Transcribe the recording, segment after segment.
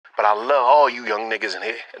But I love all you young niggas in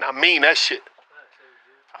here, and I mean that shit.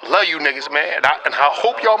 I love you niggas, man, and I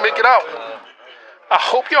hope y'all make it out. I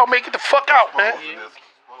hope y'all make it the fuck out, man.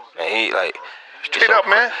 And he like, straight up,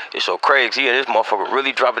 man. It's so crazy. This motherfucker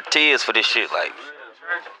really dropping tears for this shit, like,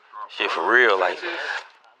 shit for real, like.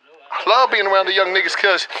 I love being around the young niggas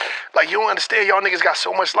because, like, you don't understand, y'all niggas got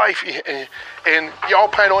so much life, and y'all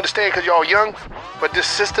probably don't understand because y'all young, but this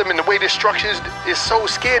system and the way this structure is so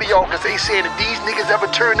scared of y'all because they saying if these niggas ever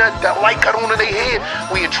turn that light cut on in their head,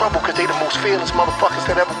 we in trouble because they the most fearless motherfuckers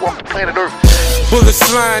that ever walked the planet Earth. Bullets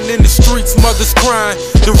flying in the streets, mothers crying.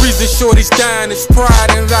 The reason shorty's dying is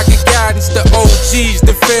pride and lack of guidance. The OGs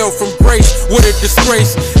that fell from grace, what a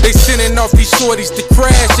disgrace. They sending off these shorties to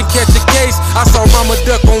crash and catch a case. I saw mama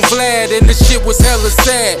duck on Vlad and the shit was hella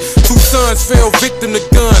sad. 2 sons fell victim to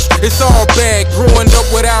guns, it's all bad. Growing up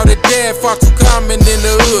without a dad, far too common in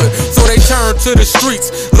the hood. So they turned to the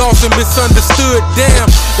streets, lost and misunderstood.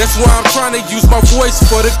 Damn, that's why I'm trying to use my voice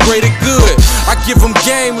for the greater good. I give them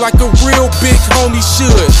game like a real big homie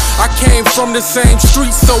should. I came from the same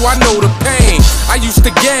streets, so I know the pain. I used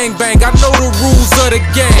to gangbang, I know the rules of the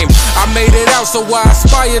game. I made it out, so I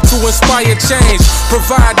aspire to inspire change.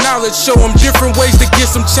 Provide knowledge, show them different ways to get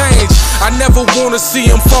some change. I never wanna see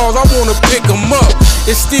them fall, I wanna pick them up.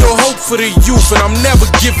 It's still hope for the youth, and I'm never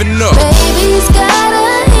giving up. Baby's got a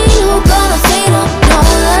hate, who gonna feed them? No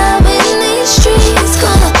love in these streets,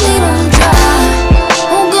 gonna bleed them dry.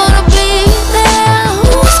 Who gonna be there?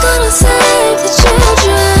 Who's gonna save the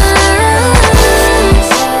children?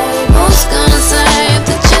 Who's gonna save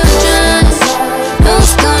the children?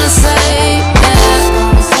 Who's gonna save them?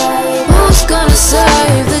 Who's gonna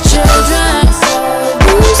save the children?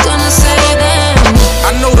 Who's gonna save them?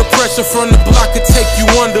 I know the pressure from the block could take you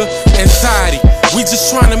under. Anxiety, we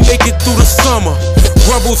just trying to make it through the summer.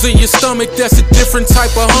 Rumbles in your stomach, that's a different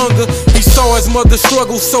type of hunger. He saw his mother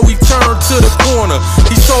struggle, so he turned to the corner.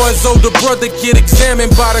 He saw his older brother get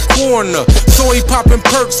examined by the coroner, so he popping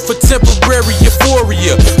perks for temporary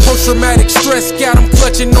euphoria. Post-traumatic stress got him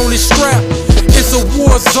clutching on his strap. It's a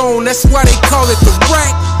war zone, that's why they call it the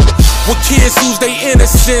rack. With kids lose their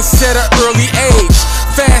innocence at an early age.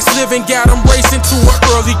 Fast living got them racing to an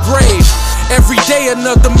early grave. Every day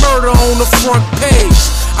another murder on the front page.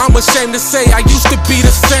 I'm ashamed to say I used to be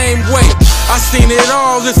the same way. I seen it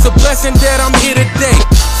all, it's a blessing that I'm here today.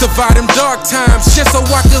 Survive them dark times just so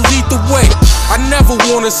I can lead the way. I never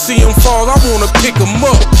wanna see them fall, I wanna pick them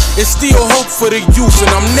up. It's still hope for the youth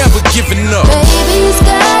and I'm never giving up. Baby's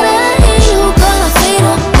got a hate, who gonna feed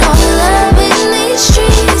them? No love in these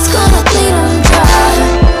streets, gonna bleed them dry.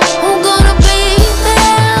 Who gonna be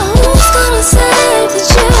there? Who's gonna save the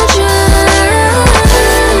children?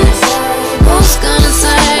 Who's gonna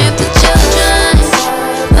save the children?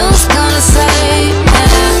 Who's gonna save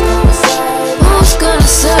them? Who's gonna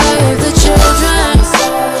save the children?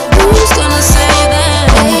 Who's gonna save them?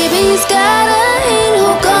 Baby's got a hate,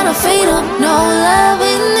 who gonna feed them? No love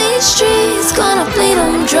in these streets, gonna bleed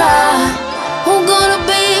them dry. Who gonna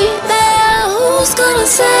be there? Who's gonna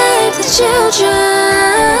save the children?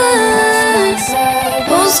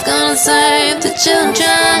 Who's gonna save the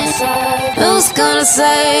children? Who's gonna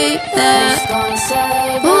save them?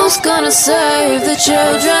 Who's gonna save the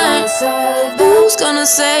children? Who's gonna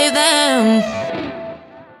save them?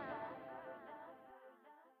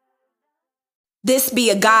 This be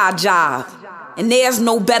a God job, and there's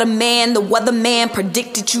no better man. The weatherman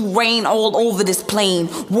predicted you rain all over this plain.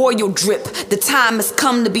 Royal drip, the time has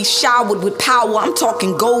come to be showered with power. I'm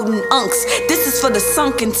talking golden unks. This is for the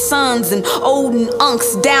sunken sons and olden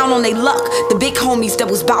unks down on their luck. The big homies that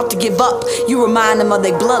was about to give up. You remind them of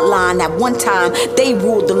their bloodline. At one time they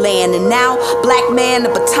ruled the land, and now, black man, the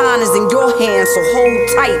baton is in your hands, so hold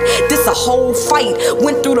tight. This a whole fight.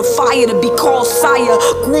 Went through the fire to be called sire.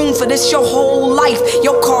 Groomed for this your whole life.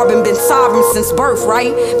 Your carbon been sovereign since birth,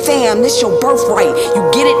 right? Fam, this your birthright. You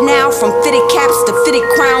get it now, from fitted caps to fitted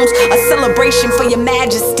crowns. A celebration for your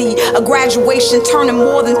majesty. A graduation turning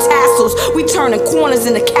more than tassels. We turning corners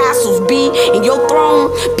into castles. Be in your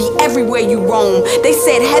throne, be everywhere you roam. They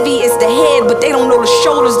said heavy is the head, but they don't know the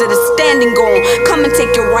shoulders that are standing on. Come and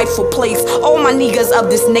take your rightful place. All my niggas of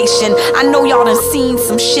this nation, I know y'all done seen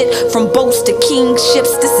some shit. From boats to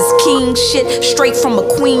kingships, this is king shit, straight from a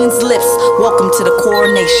queen's lips. Welcome to the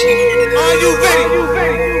coronation. Are you ready?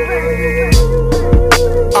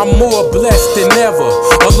 I'm more blessed than ever.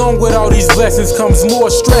 Along with all these blessings comes more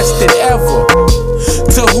stress than ever.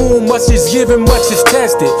 To whom much is given, much is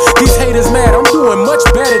tested. These haters mad, I'm doing much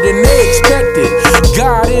better than they expected.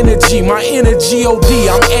 God energy, my energy OD,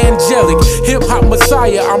 I'm angelic. Hip-hop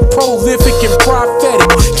messiah, I'm prolific and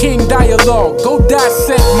prophetic. King dialogue, go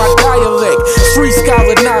dissect my dialect. Street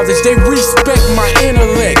scholar knowledge, they respect my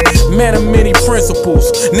intellect. Man of many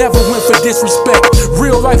principles, never went for disrespect.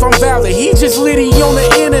 Real life I'm valid, he just litty on the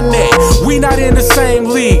internet. We not in the same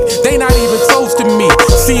league, they not even close to me.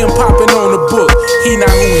 See him popping on the book, he not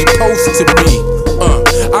who he supposed to be.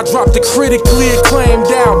 I dropped a critically acclaimed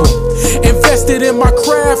album, invested in my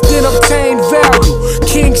craft and obtained value.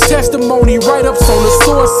 King's testimony write-ups on the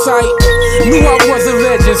source site. Knew I was a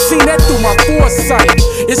legend, seen that through my foresight.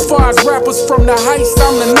 As far as rappers from the heights,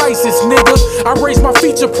 I'm the nicest nigga. I raise my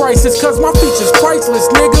feature prices cause my features priceless,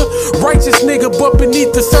 nigga. Righteous nigga, but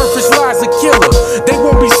beneath the surface lies a killer. They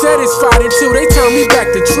won't be satisfied until they turn me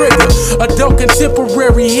back to trigger. Adult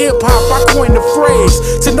contemporary hip-hop, I coined the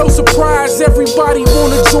phrase. To no surprise, everybody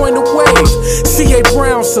wanna join the wave. C.A.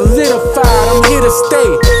 Brown solidified, I'm here to stay.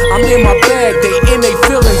 I'm in my bag, they in they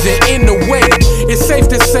feelings and in the way. It's safe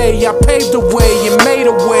to say I paved the way and made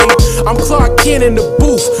a way. I'm Clark Kent in the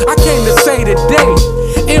booth, I came to say today.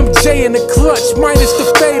 MJ in the clutch, minus the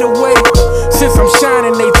fadeaway. Since I'm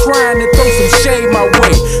shining, they trying to throw some shade my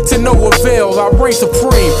way. To no avail, I reign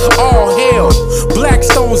supreme, all hell.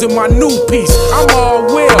 Blackstones in my new piece, I'm all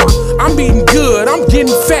well. I'm eating good, I'm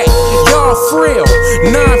getting fat, y'all frail.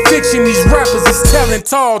 Non-fiction, these rappers is telling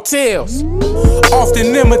tall tales.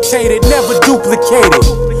 Often imitated, never duplicated.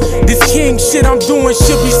 This king shit I'm doing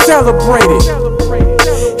should be celebrated.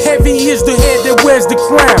 Heavy is the head that wears the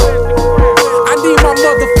crown. I need my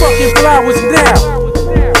motherfucking flowers now.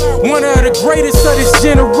 One of the greatest of this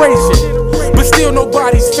generation, but still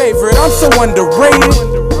nobody's favorite. I'm so underrated.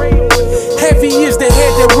 Heavy is the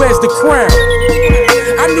head that wears the crown.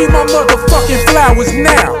 I need my motherfucking flowers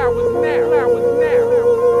now.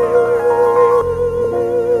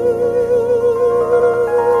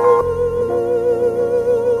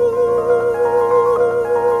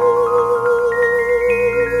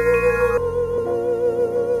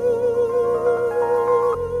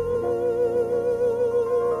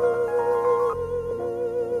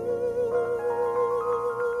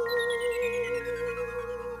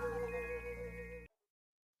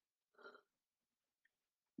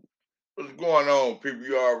 What's going on, people?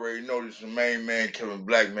 You already know this is the main man, Kevin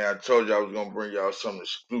Black, man. I told you I was gonna bring y'all something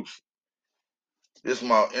exclusive. This is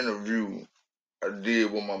my interview I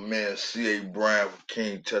did with my man C.A. Brown for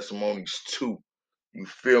King Testimonies 2. You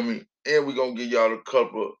feel me? And we gonna give y'all a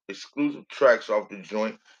couple of exclusive tracks off the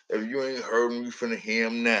joint. If you ain't heard them, you finna hear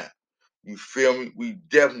them now. You feel me? We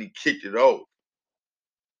definitely kicked it off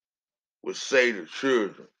with Say the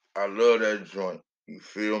Children. I love that joint. You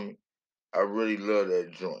feel me? I really love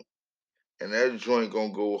that joint. And that joint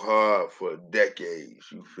gonna go hard for decades,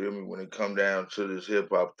 you feel me, when it come down to this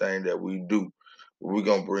hip-hop thing that we do. We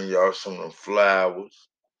gonna bring y'all some of them flowers,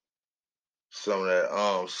 some of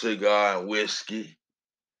that cigar and whiskey,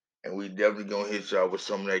 and we definitely gonna hit y'all with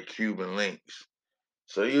some of that Cuban links.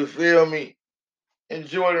 So you feel me?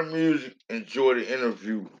 Enjoy the music, enjoy the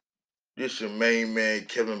interview. This your main man,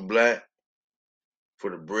 Kevin Black, for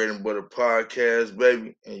the Bread and Butter Podcast,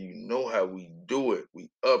 baby. And you know how we do it. We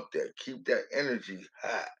up there. Keep that energy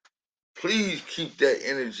high. Please keep that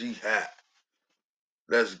energy high.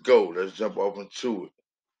 Let's go. Let's jump off into it.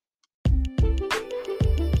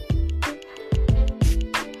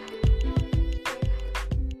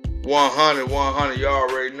 100. Y'all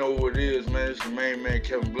already know what it is, man. It's the main man,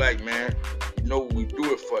 Kevin Black, man. You know what we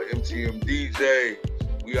do it for. MTM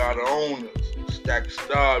DJs. We are the owners. Stack of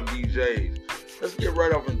Star DJs. Let's get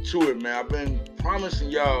right off into it, man. I've been promising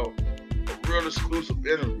y'all a real exclusive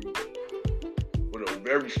interview with a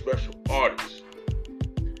very special artist.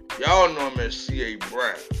 Y'all know him as C.A.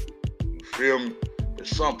 Brown. You feel me? But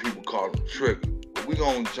some people call him Trigger. But we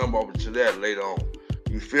gonna jump over to that later on.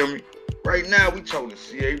 You feel me? Right now, we talking to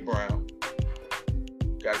C.A. Brown.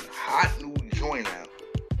 Got a hot new joint out.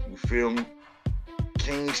 You feel me?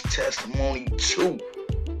 King's Testimony 2.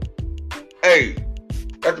 Hey,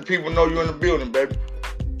 let the people know you're in the building, baby.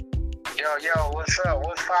 Yo, what's up?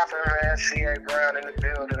 What's poppin', man? C.A. Brown in the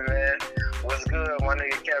building, man. What's good, my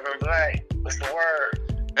nigga Kevin Black? What's the word?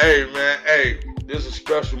 Hey, man, this is a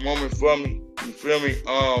special moment for me. You feel me?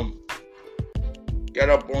 Got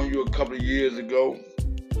up on you a couple of years ago.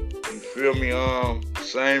 You feel me?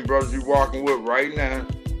 Same brothers you rocking with right now.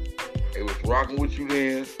 They was rocking with you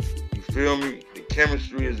then. You feel me? The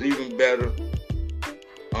chemistry is even better.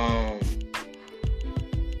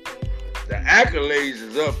 The accolades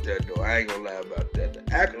is up there, though. I ain't gonna lie about that. The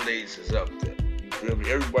accolades is up there. You feel me?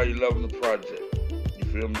 Everybody loving the project. You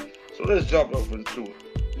feel me? So let's jump up into it.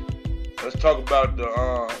 Let's talk about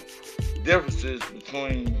the differences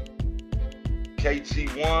between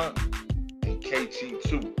KT1 and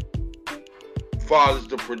KT2 as far as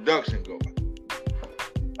the production goes.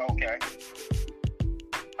 Okay.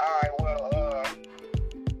 Alright, well,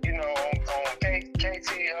 you know, on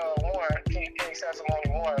KT1, King Testimony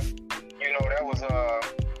 1, you know, that was,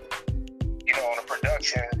 you know, on the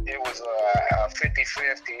production, it was a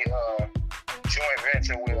 50-50 joint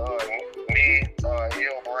venture with me,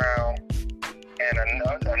 Il Brown, and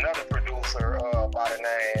another producer by the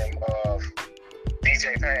name of DJ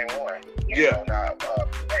Pain 1. You know, now,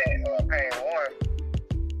 Pain 1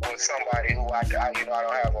 was somebody who I you know, I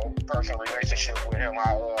don't have a personal relationship with him. I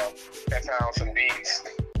found some beats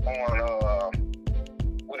on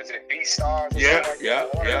what is it, BeatStars?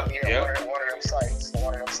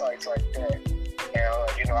 One of them sites like that.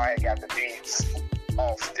 And you know, I had got the beats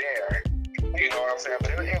off there. You know what I'm saying?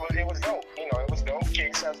 But it was dope. You know, it was dope.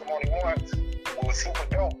 King's Testimony 1 was super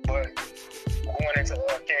dope. But going into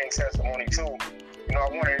King's Testimony 2, you know, I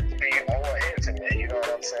wanted it to be more intimate. You know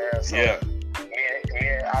what I'm saying? So,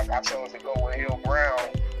 I chose to go with Il Brown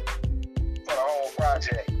for the whole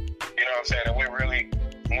project. You know what I'm saying? And we really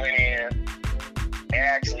went in and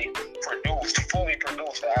actually fully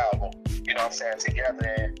produced the album. You know what I'm saying? Together,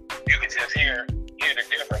 and you could just hear the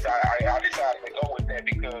difference. I decided to go with that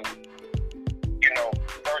because, you know,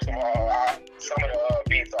 first of all, some of the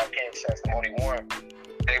beats on King's Testimony 1,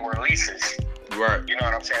 they were releases. Right. You know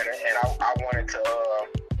what I'm saying? And I wanted to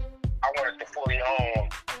fully own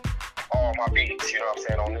all my beats, you know what I'm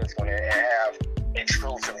saying, on this one, and have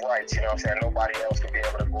exclusive rights, you know what I'm saying? Nobody else could be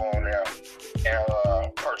able to go on there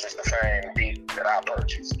and purchase the same beat that I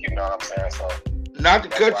purchased, you know what I'm saying? So, not to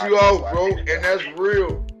cut you off, bro, and that's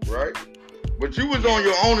real, right? But you was on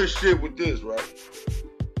your ownership with this, right?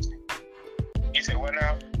 You said what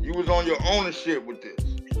now? You was on your ownership with this.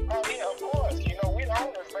 Oh, yeah, of course. You know, we the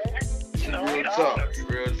owners, baby. You know, Real we the tough. owners.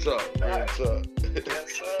 Real tough. Yes, sir.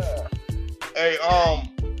 Hey,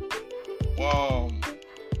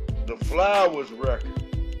 the Flowers record,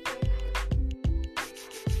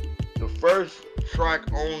 the first track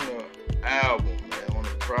on the album, man, on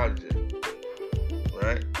the project,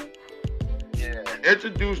 right? Yeah.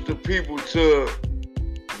 Introduce the people to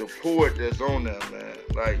the poet that's on there, man.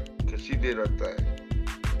 Like, cause she did her thing.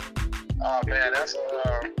 Oh man, that's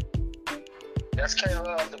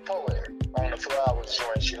Kayla the poet on the Flowers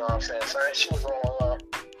joint. You know what I'm saying? So she was on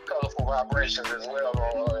Colorful Vibrations as well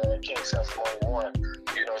on King's Testimony 1.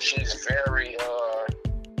 You know, she's very,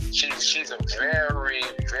 she's a very,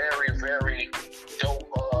 very, very dope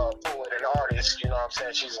poet and artist. You know what I'm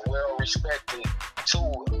saying? She's well respected too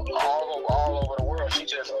all over the world. She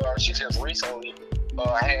just recently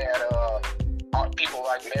had people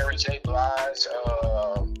like Mary J. Blige,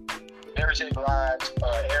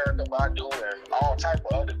 Erykah Badu, and all type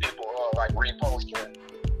of other people like reposting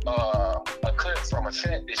a clip from a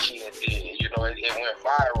set that she had did. You know, it went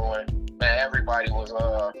viral, and man, everybody was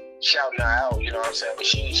shouting her out. You know what I'm saying? But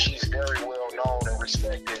she's very well known and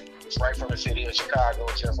respected, right from the city of Chicago,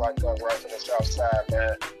 just like us, right from the South Side,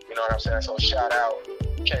 man. You know what I'm saying? So shout out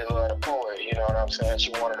Kayla the poet. You know what I'm saying?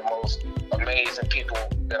 She's one of the most amazing people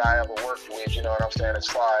that I ever worked with. You know what I'm saying? As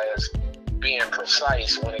far as being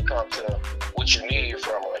precise when it comes to what you need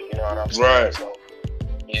from her. You know what I'm saying? Right. So,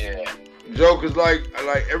 yeah. Joe, cause like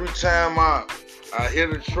every time I hear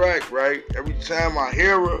the track, right? Every time I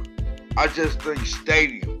hear her, I just think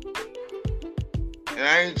stadium. And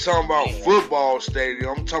I ain't talking about football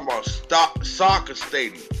stadium. I'm talking about soccer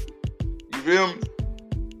stadium. You feel me?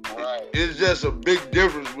 Right. It's just a big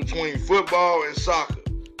difference between football and soccer.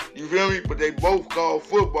 You feel me? But they both call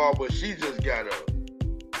football, but she just got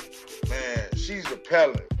man, she's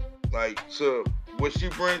appalling. Like, so what she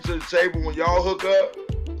brings to the table when y'all hook up,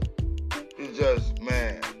 it's just,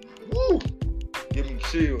 man, woo, give me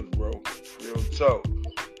chills, bro. Real talk.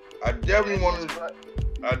 I definitely want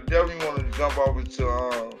to jump over to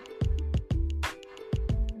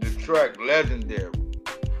the track Legendary.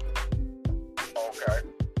 Okay.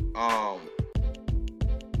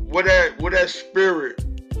 Where that spirit,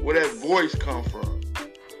 where that voice come from?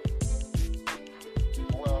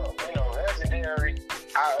 Well, you know, Legendary,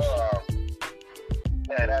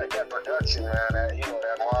 that production, man, that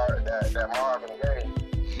Marvin Gaye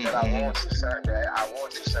that I want to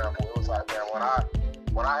sample. It was like, man,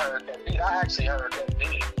 when I heard that beat, I actually heard that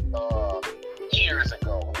beat years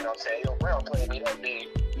ago. You know what I'm saying? Yo, Brown played me that beat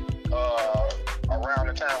around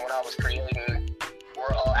the time when I was creating,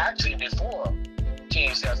 or actually before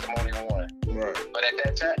King's Testimony 1. Right. But at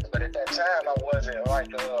that time, I wasn't like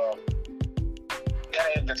that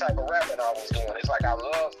ain't the type of rapping I was doing. It's like I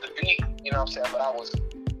loved the beat, you know what I'm saying, but I was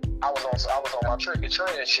on my trick or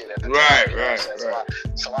treat shit at the time. Right, you know right, what I'm saying?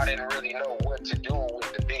 right. So I didn't really know what to do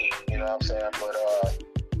with the beat, you know what I'm saying? But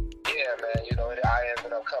yeah, man, you know, I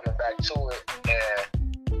ended up coming back to it,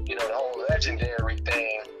 and you know, the whole legendary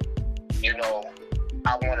thing, you know,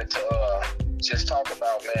 I wanted to just talk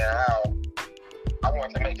about, man, how I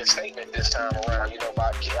wanted to make a statement this time around, you know,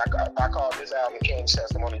 I call this album King's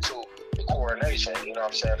Testimony to the Coronation, you know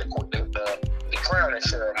what I'm saying, the crowning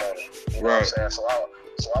ceremony, you know what I'm saying? So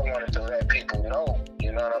I wanted to let people know,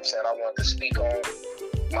 you know what I'm saying? I wanted to speak on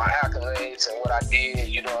my accolades and what I did,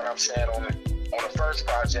 you know what I'm saying, on the first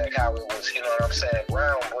project, how it was, you know what I'm saying,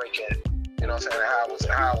 groundbreaking, you know what I'm saying,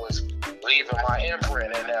 how I was leaving my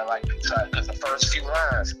imprint in there, like, because the first few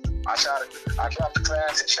lines, I dropped the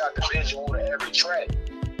class and shot the visual to every track.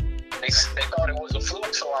 They thought it was a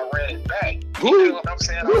fluke, so I ran it back. You know what I'm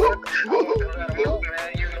saying? I want to let them know,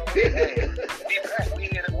 man, you know, hey, we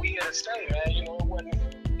here to stay, man, you know, it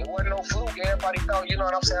wasn't no fluke. Everybody thought, you know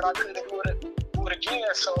what I'm saying, I couldn't do it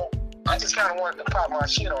again, so I just kind of wanted to pop my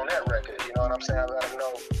shit on that record, you know what I'm saying? Let them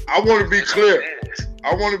know. I want to be clear.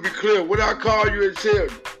 What I call you and tell you,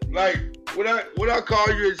 like, what I call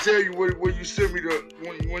you and tell you when you send me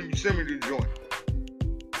the joint.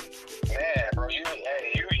 Man, bro, you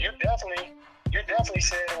definitely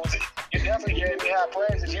said it was. You definitely gave me high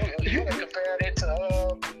praises. You compared it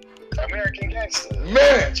to American Gangster.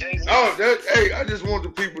 Man, Jay-Z. hey, I just want the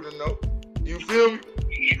people to know. You feel me?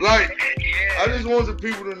 Like, I just want the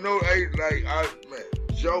people to know. Hey, man,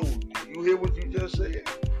 Joe, you hear what you just said?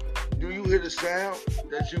 Do you hear the sound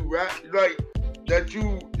that you rap? Like, that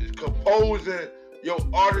you composing your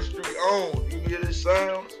artistry on? You hear the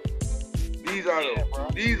sounds?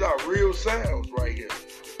 These are real sounds right here.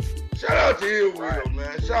 Shout out to Ill Will,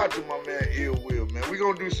 man. Shout out to my man Ill Will, man. We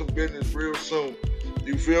gonna do some business real soon.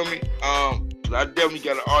 You feel me? I definitely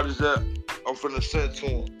got an artist that I'm finna send to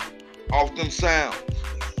him. Off them sounds.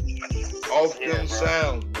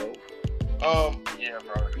 Sounds, bro. Yeah,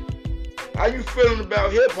 bro. How you feeling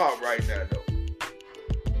about hip hop right now, though?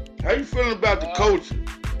 How you feeling about the culture?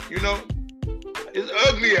 You know, it's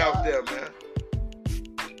ugly out there, man.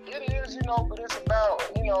 It is, you know, but it's about,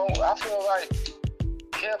 you know, I feel like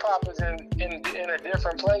hip hop is in a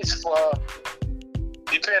different place for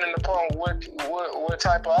depending upon what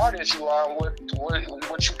type of artist you are and what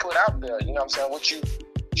you put out there. You know what I'm saying? What you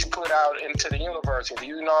put out into the universe. If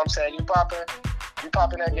you know what I'm saying, you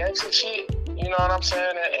popping that gangster shit. You know what I'm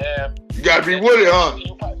saying? And you gotta be with it, huh?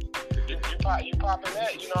 You popping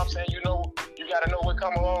that. You know what I'm saying? You know, you gotta know what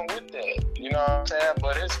come along with that. You know what I'm saying?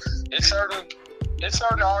 But it's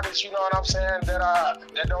certain artists. You know what I'm saying? That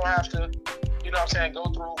don't have to. You know what I'm saying?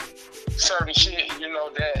 Go through certain shit. You know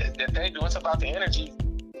that they do. It's about the energy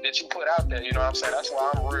that you put out there. You know what I'm saying? That's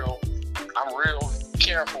why I'm real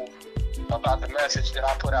careful about the message that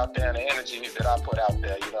I put out there and the energy that I put out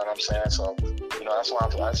there. You know what I'm saying? So, you know, that's why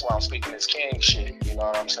I'm speaking this king shit. You know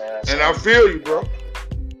what I'm saying? So, and I feel you, bro.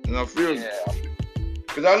 And I feel you.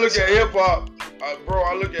 Cause I look at hip hop, bro.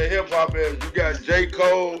 I look at hip hop as you got J.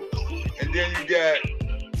 Cole, and then you got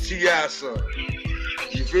T.I. son.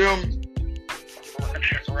 You feel me?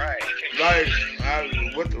 That's right. Like,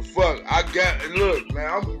 what the fuck? Look, man,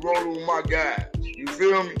 I'm rolling with my guys. You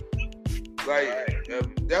feel me? Like, if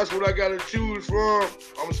that's what I gotta choose from,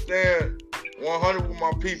 I'm staying 100 with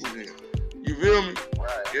my people then. You feel me?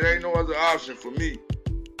 Right. It ain't no other option for me.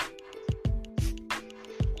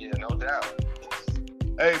 Yeah, no doubt.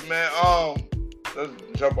 Hey, man, let's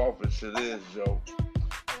jump off into this, Joe.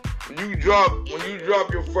 When you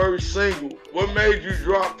drop your first single, what made you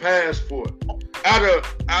drop Passport? Out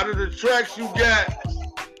of the tracks you got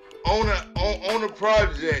on the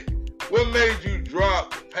project, what made you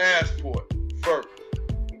drop Passport first?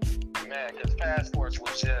 Man, because Passports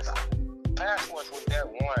was that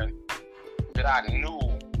one that I knew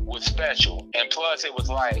was special, and plus it was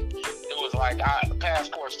like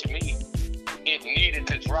Passports to me, it needed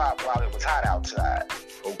to drop while it was hot outside.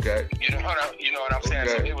 Okay. You know what I'm saying?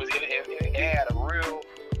 Okay. So it had a real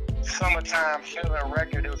summertime feeling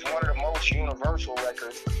record. It was one of the most universal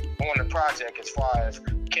records on the project as far as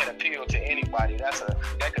can appeal to anybody.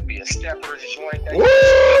 That could be a stepper's joint, that could be a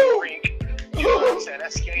skating rink. You know what I'm saying?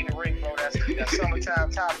 That's skating rink, bro. That's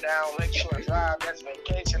summertime top down, Lakeshore Drive. That's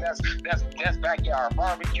vacation. That's backyard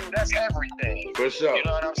barbecue. That's everything. For sure. You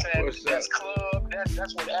know what I'm saying? For That's club. That's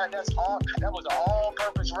all. That was an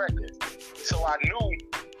all-purpose record. So I knew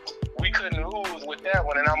we couldn't lose with that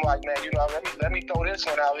one, and I'm like, man, you know, let me throw this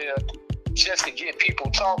one out here just to get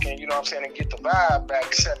people talking. You know what I'm saying? And get the vibe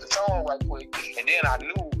back, set the tone right quick, and then I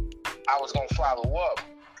knew I was gonna follow up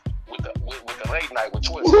with the late night with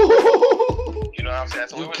Twist. You know what I'm saying?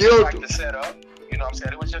 So You it was killed just like him. the setup. You know what I'm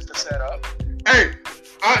saying? It was just the setup. Hey,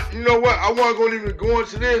 you know what? I wasn't gonna even go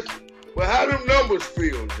into this, but how them numbers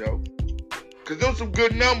feel, Joe? Cause those some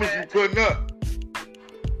good numbers you putting up.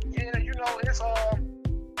 Yeah, you know, it's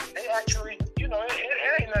they actually, you know,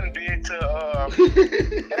 it ain't nothing big to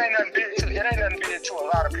it ain't nothing big to a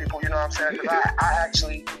lot of people. You know what I'm saying? Cause I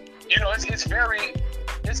actually, you know, it's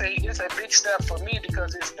a big step for me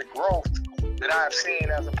because it's the growth that I've seen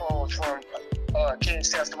as opposed from King's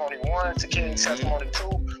Testimony 1 to King's Testimony 2.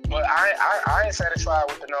 But I ain't satisfied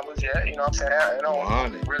with the numbers yet. You know what I'm saying? It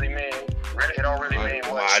don't really mean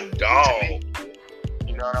much. My dog. To me.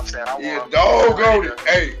 You know what I'm saying? You a dog on it.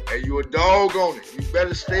 Hey, you a dog on it. You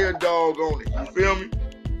better stay a dog on it. You feel me?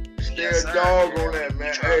 Stay a dog on that,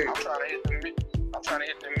 man. Hey. I'm trying to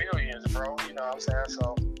hit the millions, bro. You know what I'm saying?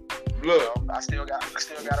 So look, you know, I still got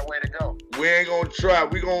a way to go. We ain't gonna try.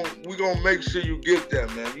 We gonna make sure you get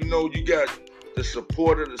that, man. You know you got the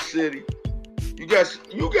support of the city. You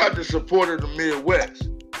got the support of the Midwest.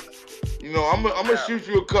 You know, I'm gonna shoot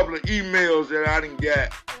you a couple of emails that I done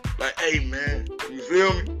got. Like, hey man, you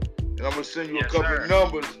feel me? And I'm gonna send you a couple of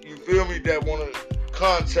numbers, you feel me, that wanna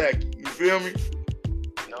contact you. You feel me?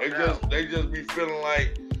 They just be feeling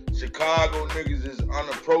like Chicago niggas is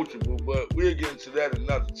unapproachable, but we'll get into that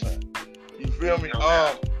another time. You feel me?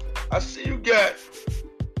 I see you got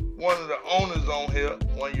one of the owners on here,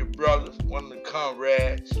 one of your brothers, one of the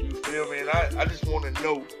comrades, you feel me? And I just want to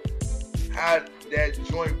know how that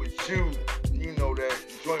joint with you, you know, that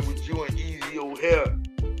joint with you and Easy O'Hare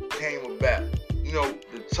came about. You know,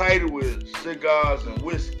 the title is Cigars and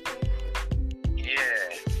Whiskey. Yeah.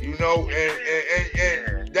 You know,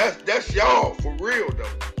 and that's y'all for real though.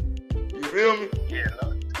 You feel me? Yeah,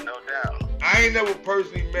 no doubt. I ain't never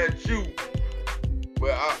personally met you,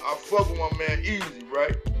 but I fuck with my man Easy,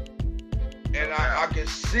 right? And I can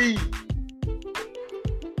see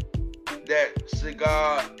that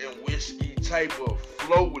cigar and whiskey type of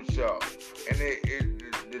flow with y'all. And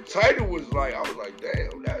the title was like, I was like,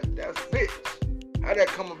 damn, that fits. How'd that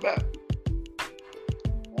come about?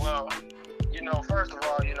 Well, you know, first of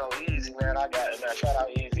all, you know, Easy, man, shout out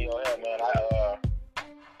Easy O'Hare, man.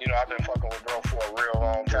 You know, I've been fucking with bro for a real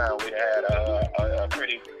long time. We had a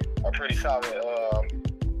pretty solid,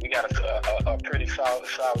 we got a pretty solid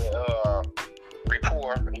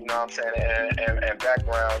rapport, you know what I'm saying, and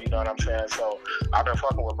background, you know what I'm saying. So I've been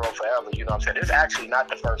fucking with bro forever, you know what I'm saying. This is actually not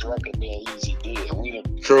the first record me and Easy did. Me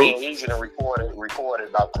and Easy done recorded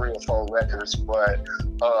about 3 or 4 records, but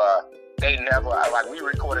they never, like, we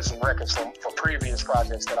recorded some records for previous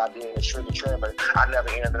projects that I did in Sugar Trend, but I never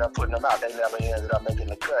ended up putting them out. They never ended up making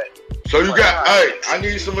the cut. So you got, I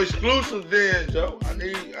need some exclusives then, Joe. I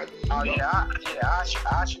need I'll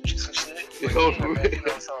shoot you some shit. You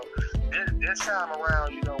know, so this time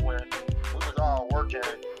around, you know, when we was all working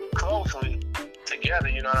closely together,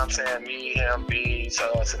 you know what I'm saying? Me, him, B,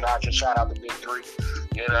 Sinatra, shout out the Big Three.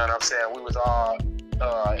 You know what I'm saying? We was all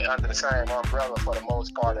under the same umbrella for the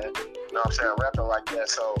most part, and you know what I'm saying, rapping like that.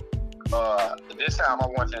 So this time I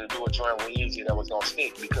wanted to do a joint with Easy that was gonna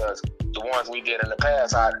stick, because the ones we did in the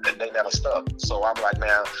past, they never stuck. So I'm like,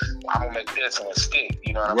 man, I'm gonna make this one stick.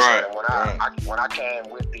 You know what I'm saying? When I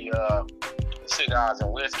came with the cigars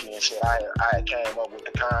and whiskey and shit, I had came up with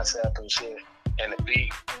the concept and shit and the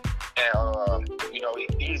beat. And you know,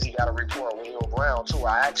 Easy got a rapport with Hill Brown too.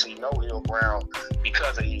 I actually know Hill Brown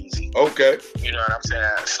because of Easy. Okay. You know what I'm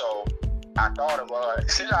saying? So I thought of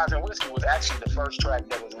Cigars and Whiskey was actually the first track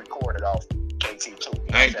that was recorded off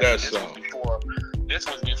KT2. Ain't that so? This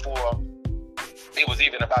was before it was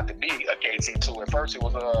even about to be a KT2. At first it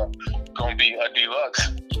was gonna be a deluxe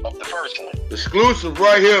of the first one. Exclusive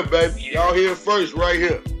right here, baby. Yeah. Y'all hear first right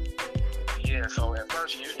here. Yeah, so at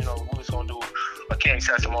first, you know, we was gonna do a King's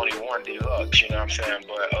Testimony 1 deluxe, you know what I'm saying?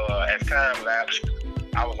 But as time lapsed,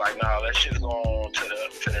 I was like, nah, let's just go on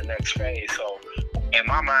to the next phase. So in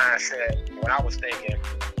my mindset, when I was thinking,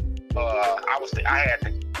 I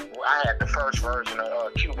had the first version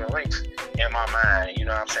of Cuban Links in my mind, you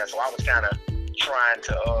know what I'm saying? So I was kind of trying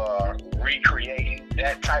to recreate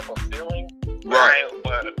that type of feeling, right?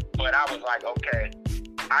 But I was like, okay,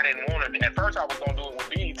 I didn't want to. At first, I was gonna do it with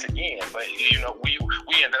Beats again, but you know, we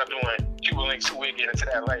ended up doing Cuban Links 2. We'll get into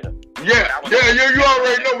that later. Yeah, you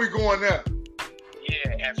already know we going there.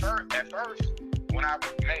 Yeah, at first, when I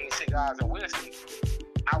made Cigars and Whiskey,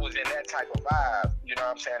 I was in that type of vibe, you know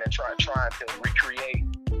what I'm saying, and trying to recreate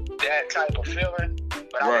that type of feeling.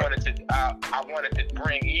 But I wanted to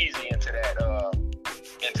bring Easy into that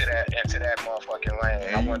motherfucking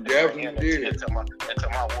lane. I wanted to bring him into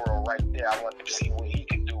my world right there. I wanted to see what he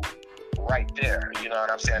could do right there. You know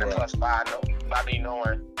what I'm saying? And Right. plus, by me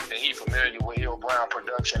knowing that he familiar with Hill Brown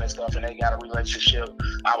production and stuff, and they got a relationship,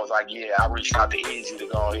 I was like, yeah, I reached out to Easy to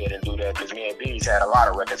go ahead and do that, because me and Bees had a lot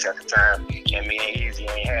of records at the time, and me and Easy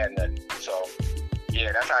ain't had nothing. So,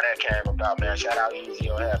 yeah, that's how that came about, man. Shout out Easy,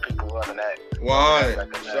 you'll have people loving that.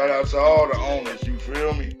 100. Shout out to all the owners, you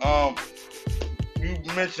feel me? You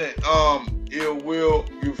mentioned Ill Will,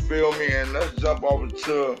 you feel me? And let's jump over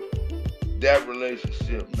to that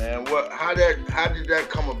relationship, man. How did that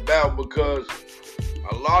come about? Because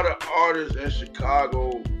a lot of artists in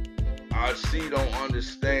Chicago, I see, don't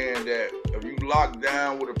understand that if you lock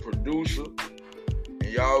down with a producer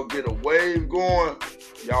and y'all get a wave going,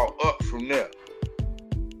 y'all up from there.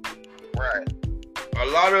 Right. A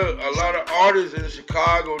lot of artists in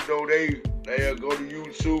Chicago, though, they'll go to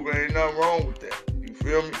YouTube and ain't nothing wrong with that. You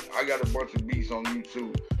feel me? I got a bunch of beats on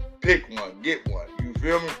YouTube. Pick one, get one. You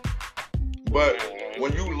feel me? But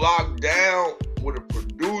when you lock down with a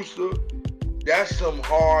producer, that's some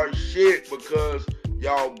hard shit, because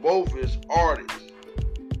y'all both is artists.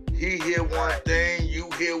 He hear one thing, you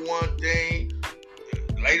hear one thing.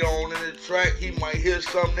 Later on in the track, he might hear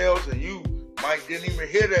something else, and you might didn't even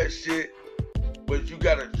hear that shit. But you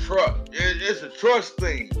gotta trust. It's a trust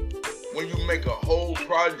thing when you make a whole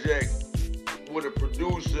project with a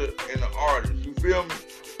producer and an artist. You feel me?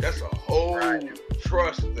 That's a whole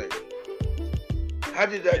trust thing. How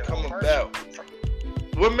did that come about?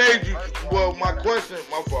 What made you? Well, my question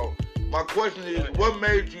is, what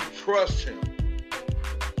made you trust him?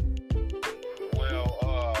 Well,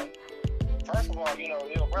 first of all, you know,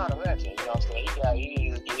 Hill Brown a legend. You know what I'm saying? He got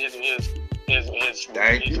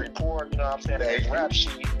his report. You know what I'm saying? His rap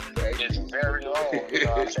sheet is very long. You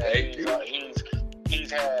know what I'm saying?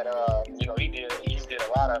 He's had you know, he did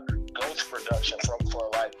a lot of ghost production for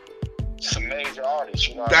like some major artists.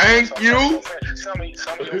 You know what I'm saying? Some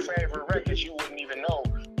of your favorite records you wouldn't even know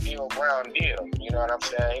Hill Brown did them. You know what I'm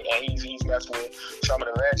saying? And he's messed with some of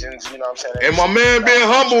the legends. You know what I'm saying? And my man being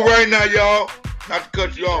humble right now, y'all. Not to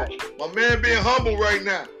cut you off. My man being humble right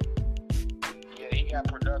now. Yeah, he got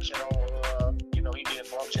production on. You know, he did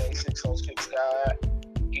Bump J, 606 Sky.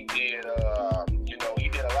 He did. You know, he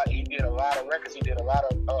did a lot of records. He did a lot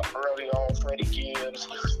of early on Freddie Gibbs.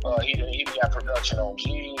 He got production on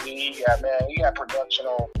Jeezy. He got production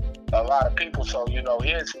on a lot of people. So, you know,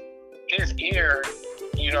 his ear,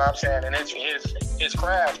 you know what I'm saying, and his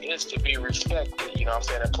craft is to be respected, you know what I'm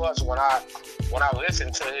saying. And plus, when I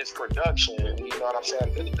listen to his production, you know what I'm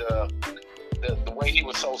saying, the way he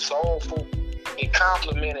was so soulful, it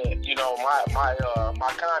complimented, you know, my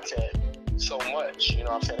content so much, you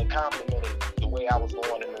know what I'm saying. It complimented the way I was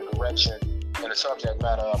going in the direction and the subject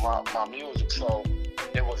matter of my music. So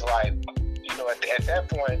it was like, you know, at that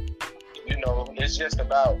point, you know, it's just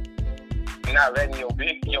about not letting your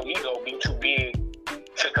ego be too big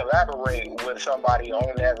to collaborate with somebody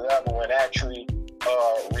on that level and actually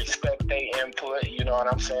respect their input, you know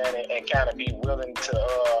what I'm saying, and kind of be willing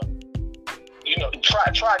to, you know,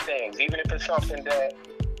 try things, even if it's something that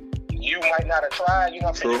you might not have tried, you know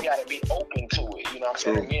what I'm saying. You gotta be open to it, you know what I'm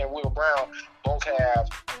saying. And me and Will Brown both have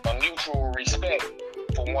a mutual respect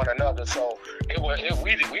for one another, so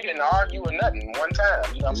we didn't argue or nothing one time,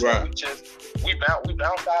 you know what I'm saying. We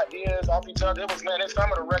bounced ideas off each other. It was, man, there's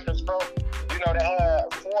some of the records, bro, you know, that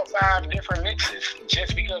had 4 or 5 different mixes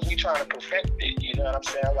just because we trying to perfect it, you know what I'm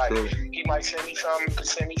saying. Like, he might send me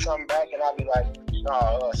something back, and I'll be like,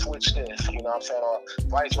 no, switch this, you know what I'm saying, or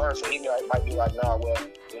vice versa. He might be like, no, well,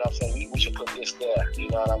 you know what I'm saying, we should put this there, you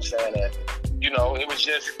know what I'm saying. And, you know, it was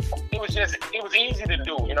easy to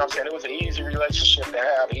do, you know what I'm saying. It was an easy relationship to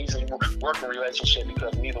have, an easy working relationship,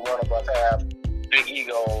 because neither one of us have big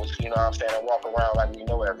egos, you know what I'm saying, and walk around like we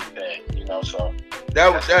know everything, you know. So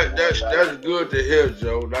that's good to hear,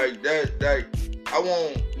 Joe. Like that, I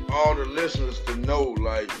want all the listeners to know,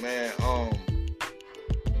 like, man,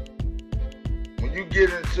 when you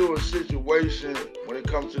get into a situation when it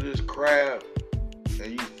comes to this craft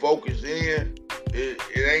and you focus in, it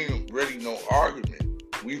ain't really no argument.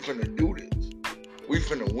 We finna do this. We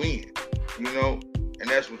finna win, you know? And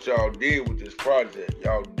that's what y'all did with this project.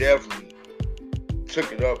 Y'all definitely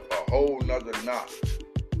took it up a whole nother notch.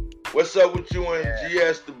 What's up with you and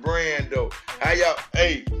GS the brand, though? How y'all,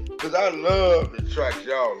 cause I love the tracks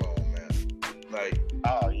y'all on, man. Like,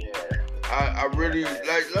 oh yeah. I really,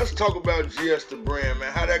 like, let's talk about GS the brand,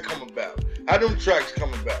 man. How that come about? How them tracks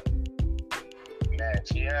come about? Man,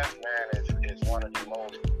 GS, man, is one of the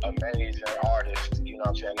most amazing artists, you know know what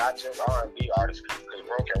I'm saying? Not just R&B artists, because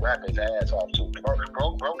Bro can rap his ass off too. Bro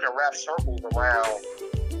can rap circles around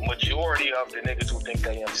majority of the niggas who think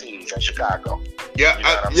they MCs in Chicago. Yeah,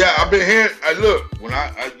 you know I've been hearing. Look, when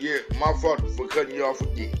my fault for cutting you off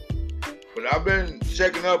again, but I've been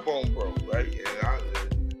checking up on Bro, right? And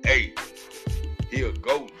hey, he a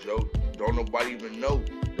GOAT, Joe. Don't nobody even know.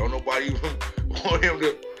 Don't nobody even want him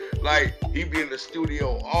to, like, he be in the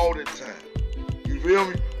studio all the time. You feel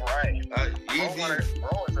me? Right. Bro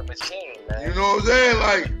is a machine, man. You know what I'm saying?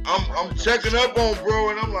 Like, I'm checking up on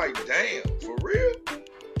Bro, and I'm like, damn, for real?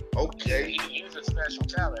 Okay. He's a special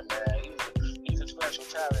talent, man. He's a special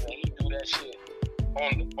talent, and he do that shit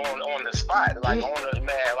on the spot, like on the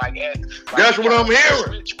man, like that's what I'm hearing.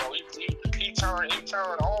 Switch, bro. He turned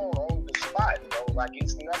on the spot, bro. Like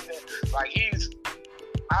it's nothing. Like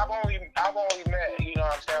I've only met, you know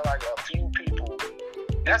what I'm saying, like a few people.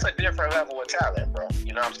 That's a different level of talent, bro.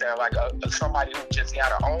 You know what I'm saying, like somebody who just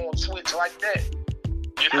got a own switch like that.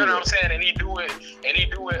 You know what I'm saying? And he do it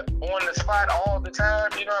on the spot all the time,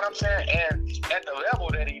 you know what I'm saying? And at the level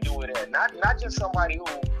that he do it at. Not just somebody who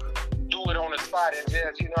do it on the spot and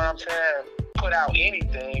just, you know what I'm saying, put out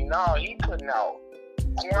anything. No, he putting out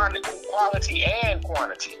quality and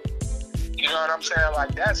quantity. You know what I'm saying?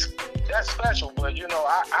 Like that's special. But you know,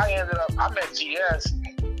 I met GS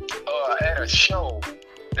at a show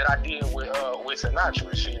that I did with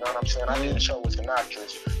Sinatra. You know what I'm saying? I did a show with Sinatra.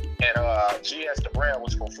 And GS the Brand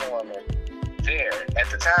was performing there.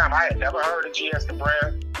 At the time, I had never heard of GS the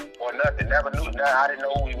Brand or nothing. Never knew. I didn't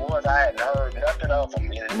know who he was. I hadn't heard nothing of him.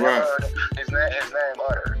 Never heard his name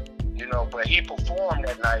uttered. You know, but he performed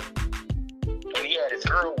that night, and he had his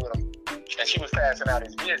girl with him, and she was passing out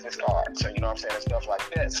his business cards. So you know what I'm saying, and stuff like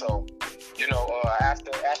that. So, you know,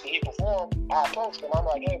 after he performed, I approached him. I'm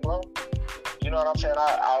like, hey, bro, you know what I'm saying?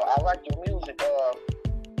 I like your music.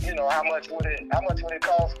 You know, how much would it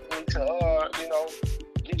cost me to, you know,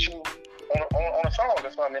 get you on a song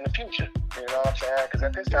or something in the future? You know what I'm saying? Because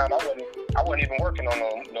at this time, I wasn't even working on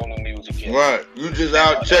no new music yet. Right, you just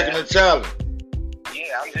out checking the talent.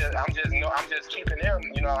 Yeah, I'm just keeping him.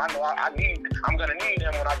 You know, I know I'm gonna need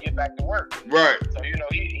him when I get back to work. Right. So you know,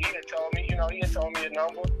 he had told me, a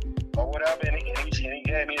number or whatever, and he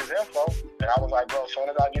gave me his info, and I was like, bro, as soon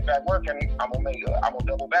as I get back working, I'm gonna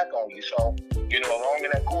double back on you. So, you know, along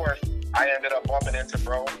in that course, I ended up bumping into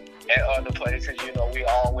Bro at other places. You know, we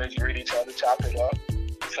always greet each other, chop it up.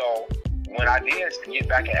 So when I did get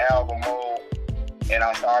back in album mode and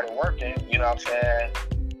I started working, you know what I'm saying,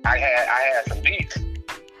 I had some beats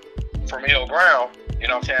from Hill Ground. You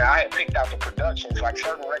know what I'm saying? I had picked out the productions, like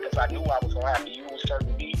certain records I knew I was gonna have to use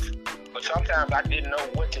certain beats. But sometimes I didn't know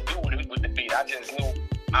what to do with the beat. I just knew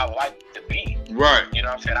I liked the beat. Right. You know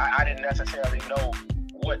what I'm saying? I didn't necessarily know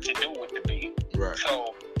what to do with the beat. Right.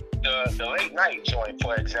 So the late night joint,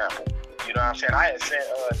 for example, you know what I'm saying? I had sent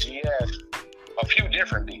GS a few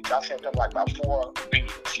different beats. I sent them like about 4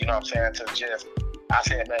 beats, you know what I'm saying? I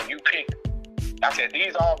said, man, you pick. I said,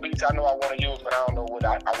 these all beats I know I want to use, but I don't know what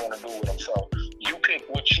I want to do with them. So you pick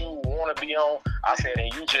what you want to be on. I said,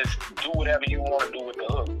 and you just do whatever you want to do with the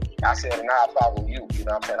hook. I said, and I'll follow you. You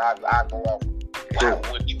know what I'm saying? I go off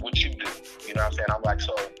what you do. You know what I'm saying? I'm like,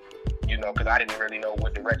 so, you know, because I didn't really know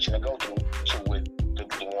what direction to go to with the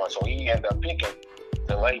one. So he ended up picking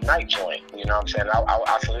the late night joint. You know what I'm saying?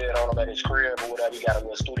 I slid on him at his crib or whatever. He got a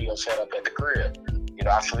little studio set up at the crib. You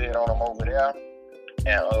know, I slid on him over there.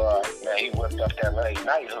 And, man, he whipped up that late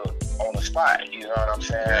night hook on the spot. You know what I'm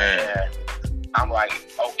saying? And I'm like,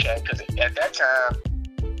 okay, because at that time,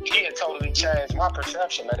 he had totally changed my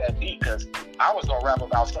perception of that beat, because I was going to rap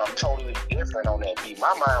about something totally different on that beat.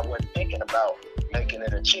 My mind wasn't thinking about making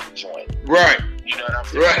it a chick joint. Right. You know what I'm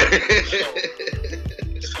saying? Right.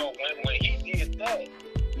 So when he did that,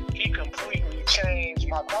 he completely changed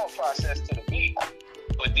my thought process to the beat.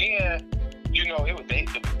 But then, you know, the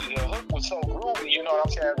hook was so groovy, you know what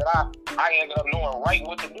I'm saying, that I ended up knowing right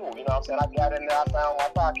what to do. You know what I'm saying? I got in there, I found my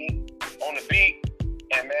pocket on the beat,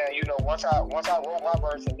 and man, you know, once I wrote my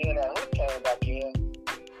verse and then that hook came back in,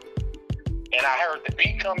 and I heard the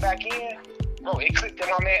beat come back in, bro, it clicked in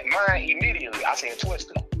my mind immediately. I said,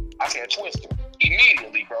 Twister.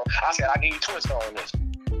 Immediately, bro. I said, I need Twister on this.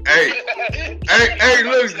 Hey,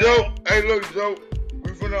 look, Joe.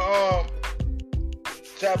 We finna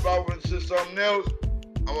tap off into something else.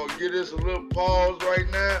 I'm gonna give this a little pause right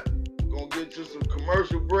now. Gonna get to some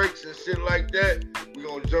commercial breaks and shit like that. We're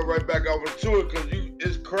gonna jump right back over to it, because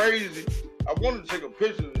it's crazy. I wanted to take a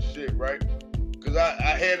picture of this shit, right? Because I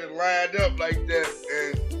had it lined up like that,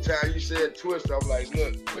 and time you said twist, I'm like,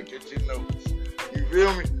 look at your notes. You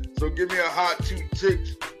feel me? So give me a hot 2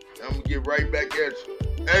 ticks, and I'm gonna get right back at you.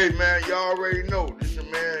 Hey man, y'all already know this your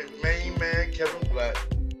main man Kevin Black.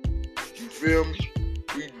 You feel me?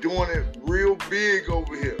 We doing it real big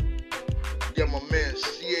over here. Got my man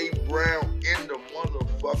C.A. Brown in the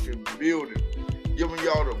motherfucking building, giving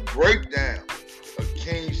y'all the breakdown of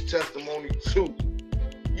King's Testimony 2.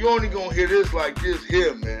 You only gonna hear this like this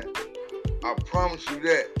here, man. I promise you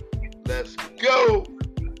that. Let's go.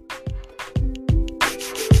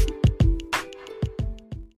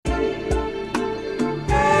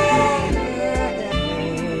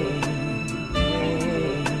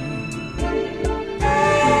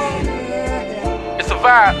 It's a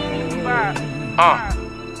vibe.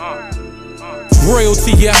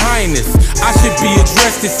 Royalty, your highness, I should be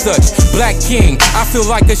addressed as such. Black king, I feel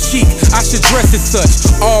like a sheik, I should dress as such.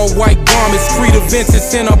 All white garments, free to Vincent,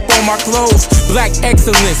 sent up on my clothes. Black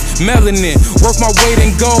excellence, melanin, worth my weight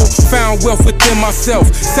in gold. Found wealth within myself,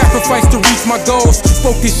 sacrificed to reach my goals.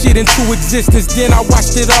 Spoke this shit into existence, then I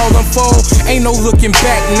watched it all unfold. Ain't no looking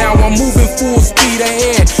back now, I'm moving full speed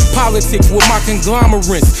ahead. Politics with my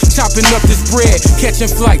conglomerates, chopping up this bread, catching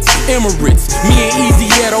flights, Emirates. Me and Easy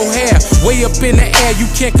at O'Hare, way up in the air, you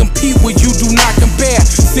can't compete with, you do not compare.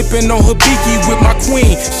 Sipping on Hibiki with my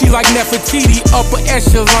queen, she like Nefertiti, upper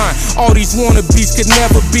echelon. All these wannabes could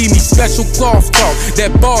never be me. Special cloth talk,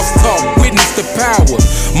 that boss talk, witness the power.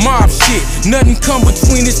 Mob shit, nothing come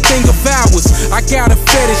between this thing of ours. I got a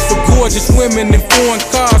fetish for gorgeous women in foreign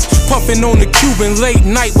cars, puffing on the Cuban late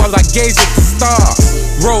night while I gaze at the stars.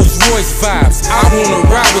 Rolls Royce vibes, I wanna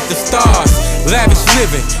ride with the stars. Lavish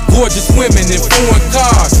living, gorgeous women in foreign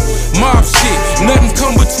cars. Mob shit, nothing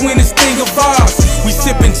come between this thing of ours. We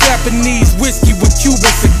sipping Japanese whiskey with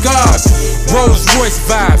Cuban cigars. Rolls Royce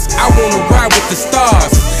vibes, I wanna ride with the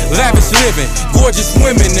stars. Lavish living, gorgeous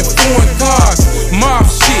women in foreign cars. Mob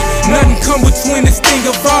shit, nothing come between this thing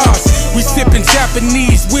of ours. We sipping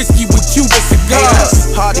Japanese whiskey with Cuban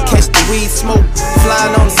cigars. Hard to catch the weed smoke,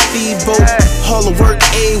 flying on the speedboat. Hall of work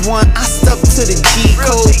A1, I stuck to the G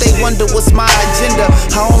code. They wonder what's my agenda,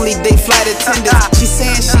 I only date flight attendants. She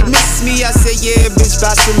saying she miss me, I said yeah, bitch,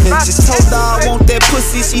 buy some inches. Told her I want that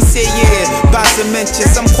pussy, she said yeah, buy some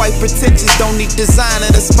inches. I'm quite pretentious, don't need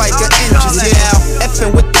designer to spike her interest. Yeah,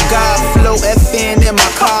 effing with the God flow, effing in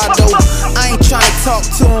my car though. I ain't tryna talk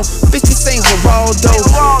to him, bitch, this ain't Geraldo.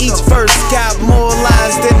 Each verse got more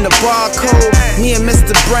lines than the barcode. Me and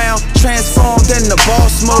Mr. Brown transformed in the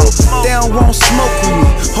boss mode. They don't want smoke with me,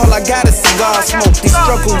 all I got is cigar smoke. These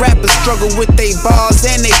struggle rappers struggle with they bars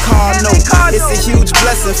and they car note. It's a huge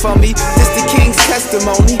blessing for me, this the King's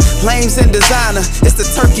Testimony. Lames and designer, it's the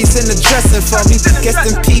turkeys in the dressing for me. Guess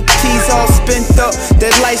them PPs all spent up,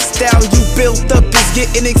 that lifestyle you built up is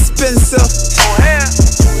getting expensive.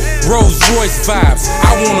 Rolls Royce vibes,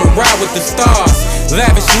 I wanna ride with the stars.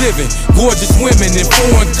 Lavish living, gorgeous women in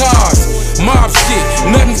foreign cars. Mob shit,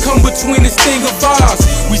 nothing come between this thing of ours.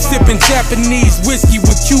 We sipping Japanese whiskey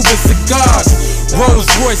with Cuban cigars. Rolls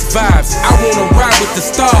Royce vibes, I wanna ride with the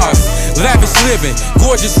stars. Lavish living,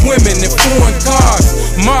 gorgeous women in foreign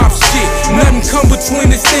cars. Mob shit, nothing come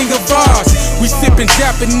between this thing of ours. We sipping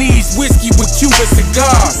Japanese whiskey with Cuban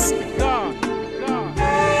cigars.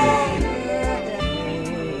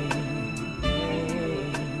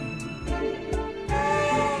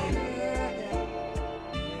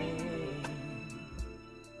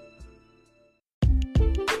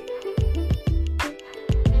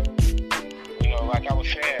 Like I was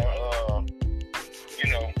saying,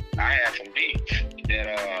 I had some beats that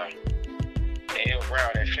Hill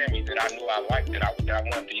Brown had sent me that I knew I liked, that I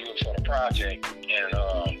wanted to use for the project, and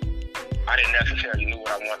I didn't necessarily know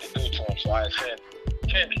what I wanted to do to him, so I sent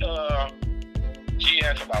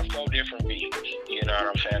GS about 4 different beats, you know what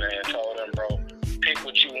I'm saying, and told him, bro, pick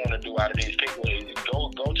what you want to do out of these,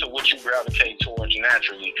 go to what you gravitate towards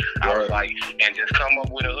naturally. I was like, and just come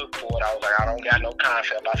up with a hook for it. I was like, I don't got no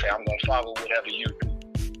concept. I said, I'm gonna follow whatever you do.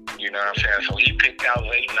 You know what I'm saying? So he picked out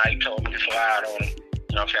Late Night, told me to slide on him.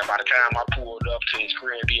 You know what I'm saying? By the time I pulled up to his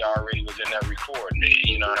crib, he already was in there recording it.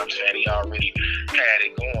 You know what I'm saying? He already had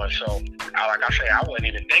it going. So, like I said, I wasn't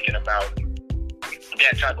even thinking about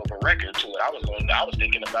that type of a record to it. I was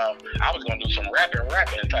gonna do some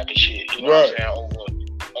rapping type of shit. You know what I'm saying?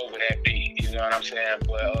 Over that beat. You know what I'm saying?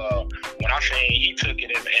 But when I say he took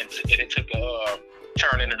it and it took a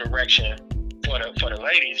turn in the direction for the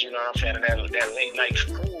ladies, you know what I'm saying? And that late night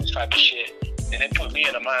cruise type of shit. And it put me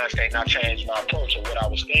in a mind state, and I changed my approach of what I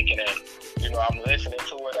was thinking. And, you know, I'm listening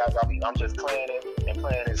to it as I'm just playing it and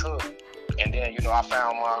playing his hook. And then, you know, I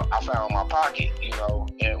found my pocket, you know,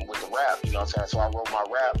 and with the rap, you know what I'm saying? So I wrote my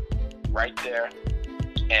rap right there.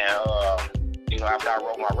 And, you know, after I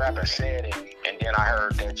wrote my rap and said it, and then I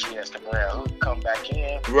heard that Chance the Brand hook come back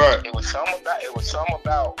in. Right. It was something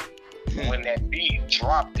about when that beat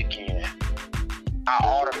dropped again. I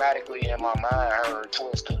automatically in my mind heard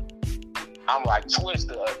Twista. I'm like,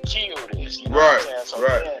 Twista, kill this. You know what I'm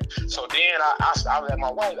saying? So then I let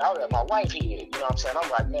my wife hear it. You know what I'm saying? I'm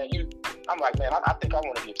like, man, I think I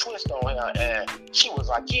want to get Twista on here. And she was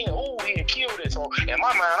like, yeah, oh, yeah, kill this. So in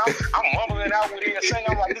my mind, I'm mumbling out with it and saying,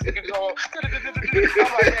 I'm like, this nigga going,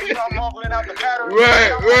 I'm like, man, you know, I'm mumbling out the pattern.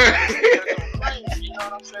 Right. You know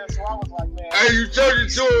what I'm saying? So I was like, man. Hey, you turned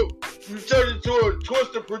it to a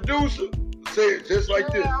Twista producer. Say it just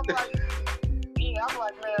like this. I'm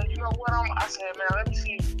like, man, you know what? I said, man, let me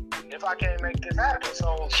see if I can't make this happen.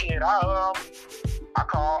 So shit, I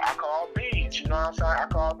called Beats. You know what I'm saying? I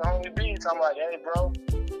called the homie Beats. I'm like, hey, bro.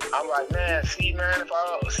 I'm like, man, see, man, if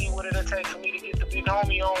I see what it'll take for me to get the big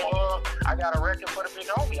homie on. I got a record for the big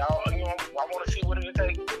homie. I want to see what it'll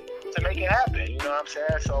take to make it happen. You know what I'm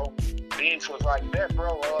saying? So Beats was like, bet,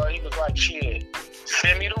 bro. He was like, shit,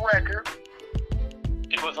 send me the record.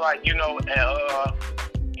 It was like, you know,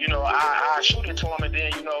 I shoot it to him, and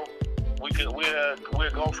then, you know,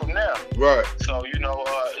 we'll go from there. Right. So, you know,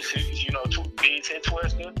 Beats hit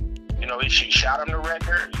Twista. You know, she shot him the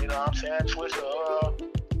record. You know what I'm saying?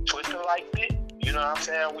 Twista liked it. You know what I'm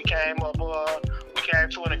saying? We came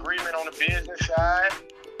to an agreement on the business side.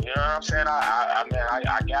 You know what I'm saying?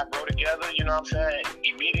 I got bro together. You know what I'm saying?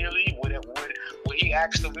 Immediately with what he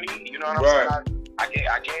asked of me. You know what I'm saying? I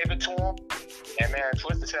gave it to him. And man,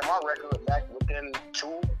 Twista sent my record back within 2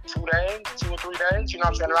 or 3 days. You know what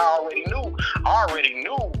I'm saying? And I already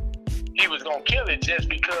knew he was gonna kill it just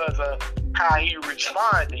because of how he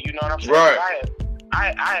responded. You know what I'm saying? Right.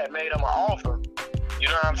 I had made him an offer. You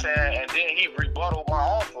know what I'm saying? And then he rebutted my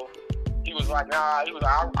offer. He was like, nah. He was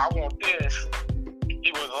like, I want this.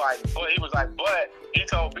 He was like, but he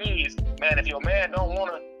told Bees, man, if your man don't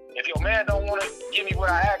wanna give me what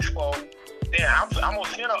I asked for, then I'm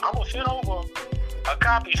gonna send over a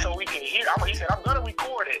copy so we can hear. He said, I'm gonna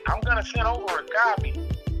record it. I'm gonna send over a copy.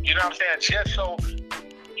 You know what I'm saying? Just so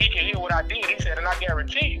he can hear what I did. He said, and I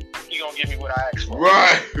guarantee you, he gonna give me what I asked for.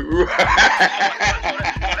 Right. So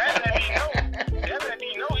that let me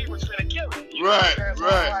know he was finna kill it. You know what I'm saying? So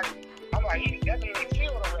I'm like, he definitely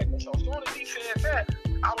killed the record. So as soon as he said that,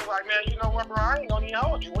 I was like, man, you know what, bro? I ain't gonna even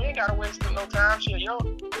hold you. We ain't gotta waste no time. Shit, yo.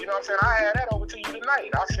 You know what I'm saying? I had that over to you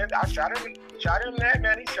tonight. I shot him that,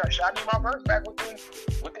 man. He shot me my verse back within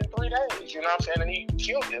 3 days. You know what I'm saying? And he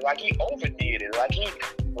killed it. Like, he overdid it.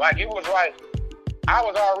 It was like, I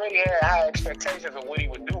was already had high expectations of what he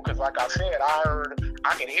would do. Cause like I said,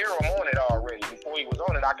 I could hear him on it already. Before he was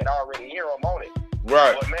on it, I could already hear him on it.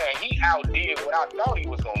 Right. But man, he outdid what I thought he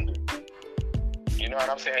was gonna do. You know what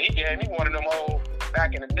I'm saying? He gave me one of them old,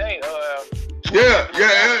 back in the day,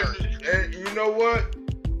 and you know what?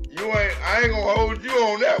 I ain't gonna hold you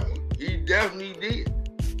on that one. He definitely did.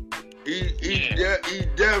 He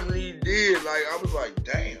definitely did. Like, I was like,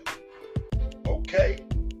 damn. Okay.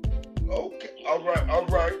 All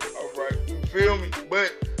right. You feel me?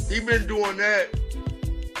 But he been doing that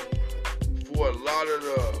for a lot of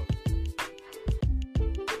the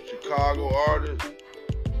Chicago artists.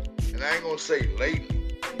 And I ain't gonna say lately.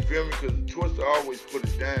 You feel me? Because Twista always put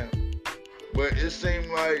it down. But it seemed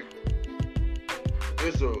like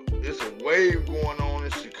it's a wave going on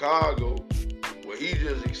in Chicago where he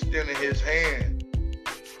just extending his hand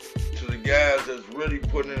to the guys that's really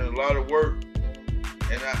putting in a lot of work,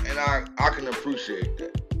 and I can appreciate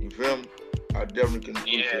that. You feel me? I definitely can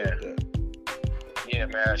appreciate that. Yeah,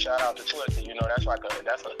 man. Shout out to Twista. You know,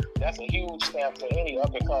 that's a huge step for any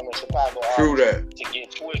up and coming Chicago artist to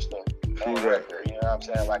get Twista on record. You know what I'm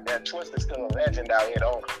saying? Like, that Twista's still a legend out here.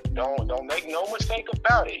 Don't make no mistake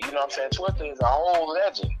about it. You know what I'm saying? Twista is a whole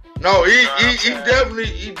legend. No, he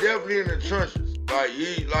definitely in the trenches.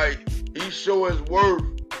 He show his worth.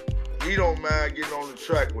 He don't mind getting on the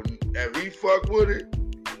track. If he fuck with it,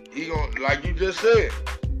 he gonna, like you just said,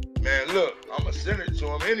 man, look, I'ma send it to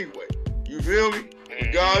him anyway. You feel me?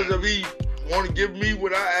 Regardless if he want to give me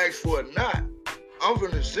what I asked for or not, I'm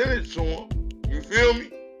finna send it to him. You feel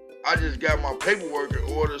me? I just got my paperwork in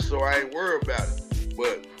order, so I ain't worried about it.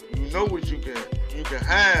 But you know what you can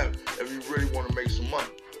have if you really want to make some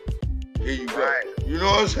money. Here you go. Right. You know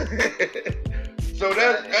what I'm saying? So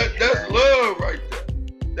that's love right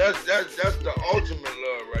there. That's the ultimate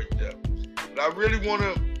love right there. But I really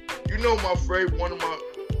wanna, one of my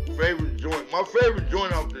favorite joint. My favorite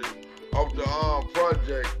joint off the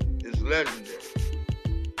project is Legendary.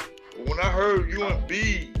 But when I heard you and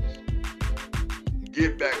Bees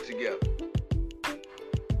get back together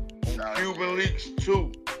on Cuban Leaks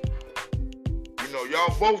 2, You know,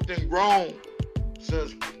 y'all both been grown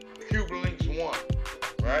since Cuban Links 1,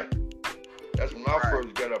 right? That's when I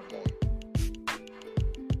first got up on you.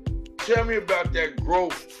 Tell me about that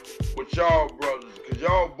growth with y'all brothers, because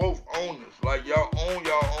y'all both owners. Like, y'all own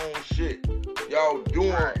y'all own shit. Y'all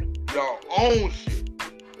doing y'all own shit.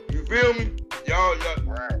 You feel me? Y'all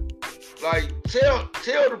like, tell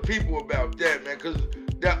the people about that, man, because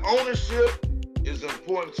that ownership is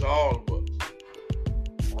important to all of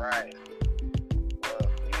us. Right.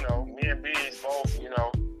 Well, you know, me and B's both, you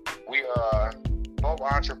know, we both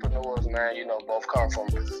entrepreneurs, man. You know, both come from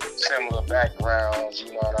similar backgrounds.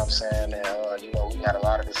 You know what I'm saying? And you know, we got a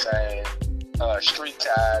lot of the same street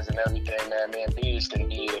ties and everything, man. Me and B's done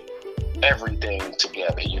did everything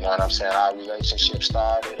together. You know what I'm saying? Our relationship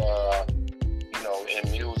started, you know,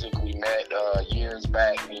 in music. We met years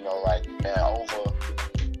back. You know, like, man,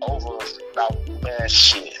 over about, man,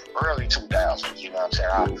 shit, early 2000s. You know what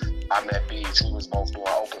I'm saying? I met B's. We was both doing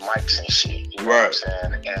open mics and shit. You know what I'm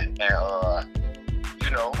saying? And you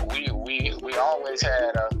know, we always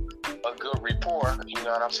had a good rapport. You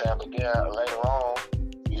know what I'm saying? But then later on,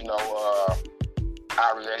 you know,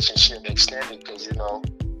 our relationship extended because, you know,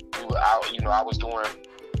 we were out. You know, I was doing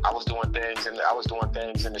things in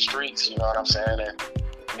the streets. You know what I'm saying? And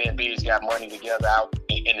me and B's got money together out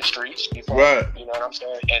in the streets before. You know what I'm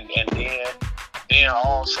saying? And then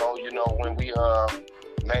also, you know, when we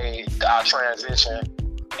made our transition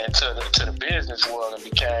into the business world and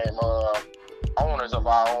became owners of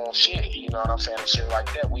our own shit, you know what I'm saying, and shit like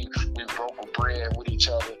that. We broke bread with each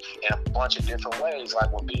other in a bunch of different ways.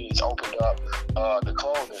 Like when B's opened up the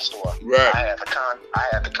clothing store, I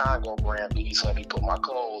had the Congo brand. B's let me put my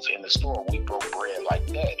clothes in the store. We broke bread like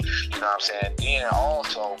that. You know what I'm saying? Then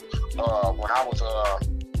also when I was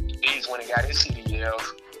B's when he got his CDLs,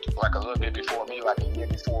 like a little bit before me, like a year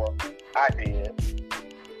before I did.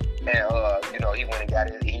 And you know, he went and got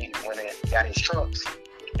his trucks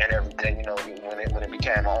and everything, you know, when it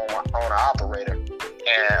became an owner operator.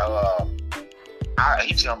 And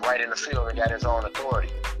he jumped right in the field and got his own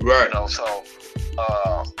authority. You know, so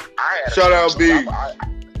I had shout out B. I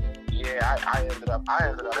ended up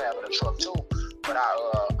having a truck too, but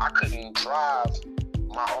I couldn't drive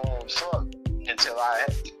my own truck until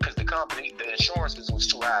because the insurances was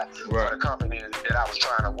too high for the company that I was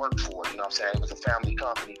trying to work for. You know what I'm saying? It was a family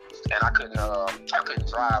company, and I couldn't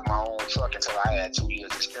drive my own truck until I had 2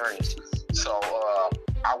 years experience. So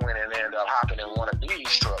I went and ended up hopping in one of these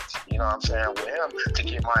trucks. You know what I'm saying? With him to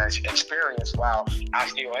get my experience while I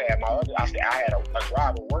still had my other. I had a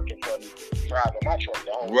driver working for me, driving my truck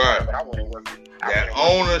the whole time. But I went and worked. That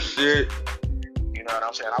ownership. You know what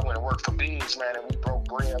I'm saying? I went and worked for B's, man, and we broke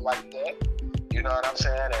bread like that. You know what I'm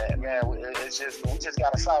saying? And man, we just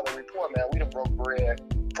got a solid rapport, man. We done broke bread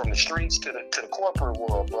from the streets to the corporate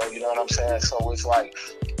world, bro. You know what I'm saying? So it's like,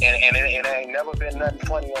 and it ain't never been nothing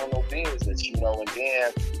funny on no business, you know. And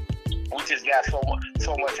then we just got so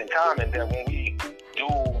much in common that when we do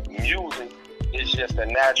music, it's just a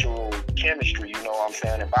natural chemistry. You know what I'm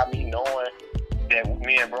saying? And by me knowing that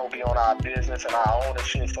me and bro be on our business and our own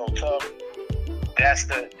shit so tough, that's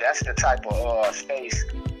the type of space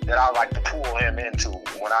that I like to pull him into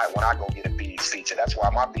when I go get a B's feature. That's why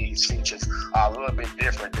my B's features are a little bit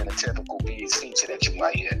different than a typical B's feature that you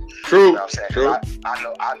might hear. True. You know what I'm saying? True.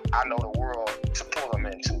 I know the world to pull him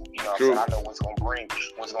into. You know what I'm saying? I know what's gonna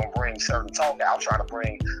bring certain talk out. I'm trying to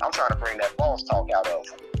bring that boss talk out of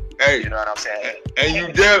him. Hey, you know what I'm saying? And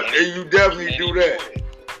you definitely do that.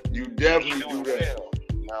 You definitely do that. Well.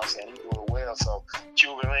 You know what I'm saying? He do it well. So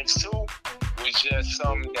Cuban Links 2 was just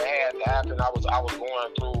something that had to happen. I was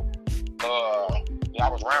going through. I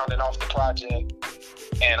was rounding off the project,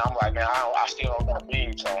 and I'm like, man, I still don't got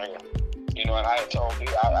Beats on here. You know, and I had told B,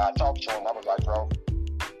 I talked to him. I was like, bro,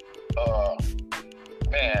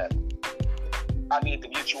 man, I need to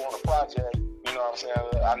get you on the project. You know what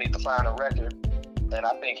I'm saying? I need to find a record. And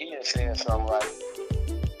I think he had said something like,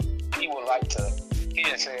 he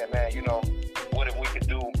had said, man, you know, what if we could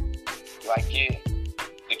do, like, get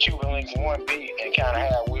the Cuban Links 1 beat and kind of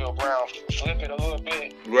have Will Brown flip it a little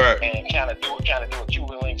bit, and kind of do a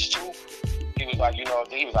Cuban Links 2. He was like, you know,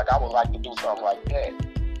 I would like to do something like that.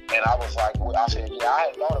 And I was like, I said, yeah,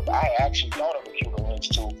 I actually thought of a Cuban Links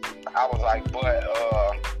 2. I was like, but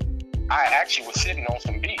I actually was sitting on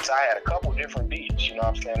some beats. I had a couple different beats, you know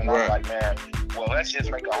what I'm saying? And I was like, man, well, let's just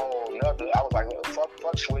make a whole nother. I was like, fuck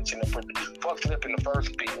flipping the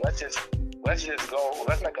first beat. Let's just go.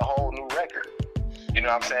 Let's make a whole new record. You know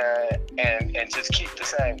what I'm saying? And just keep the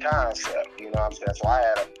same concept. You know what I'm saying? So I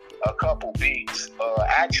had a couple beats.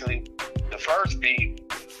 Actually, the first beat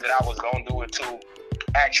that I was gonna do it to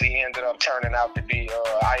actually ended up turning out to be.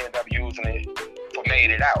 I ended up using it never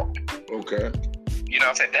made it out. Okay. You know what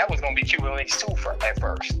I'm saying? That was gonna be Cuban Links 2 at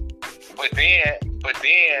first. But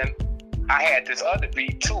then I had this other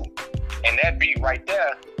beat too. And that beat right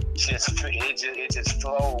there, it just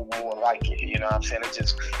flowed more like it. You know what I'm saying?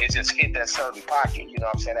 It just hit that certain pocket. You know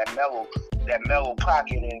what I'm saying? That mellow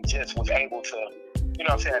pocket, and just was able to, you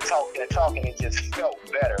know what I'm saying, talk, and it just felt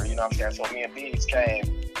better. You know what I'm saying? So me and Bees came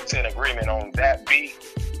to an agreement on that beat.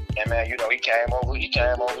 And man, you know, he came over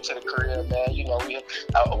to the crib, man. You know, we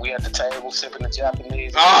at the table sipping the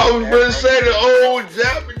Japanese. I was gonna say the old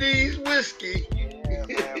Japanese whiskey.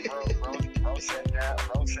 Yeah, man, bro sat down,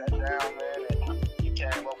 man, and he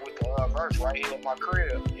came up with the verse right here in my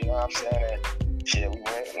crib. You know what I'm saying? And shit, we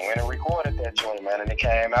went and recorded that joint, man, and it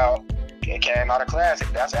came out a classic.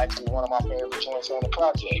 That's actually one of my favorite joints on the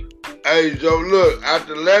project. Hey, Joe, look,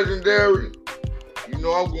 after Legendary, you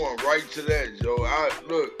know I'm going right to that, Joe.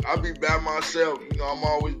 I be by myself. You know, I'm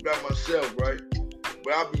always by myself, right?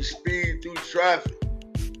 But I be speeding through traffic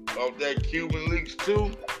off that Cuban Links 2.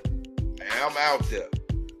 Man, I'm out there.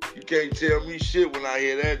 You can't tell me shit when I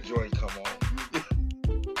hear that joint come on.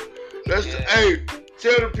 Hey,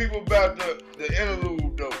 tell the people about the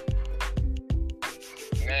interlude, though.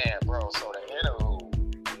 Man, bro, so the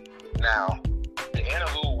interlude. Now, the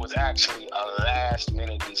interlude was actually a last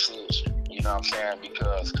minute decision. You know what I'm saying?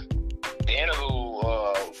 Because the interlude,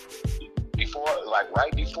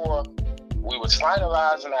 right before we was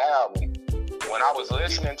finalizing the album, when I was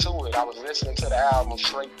listening to it, I was listening to the album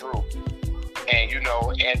straight through. And, you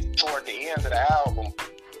know, and toward the end of the album,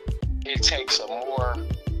 it takes a more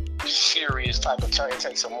serious type of turn. It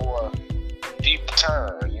takes a more deep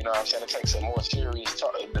turn. You know what I'm saying? It takes a more serious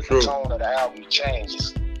turn. The tone of the album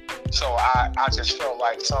changes. So I just felt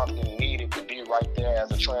like something needed to be right there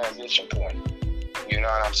as a transition point. You know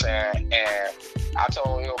what I'm saying? And I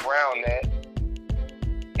told Lil Brown that.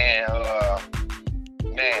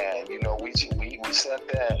 And, man, you know, we sat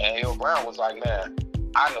there, and Lil Brown was like, man,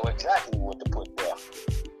 I know exactly what to put there.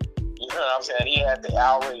 You know what I'm saying?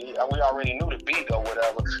 We already knew the beat or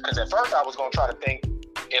whatever. Because at first I was going to try to think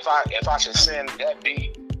if I should send that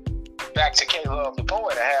beat back to K Love the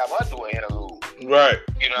Poet and have her do an interlude. Right.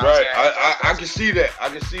 You know what I'm saying? I can see that. I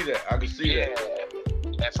can see that.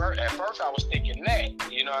 At first I was thinking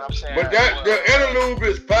that. You know what I'm saying? But the interlude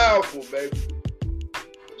is powerful, baby.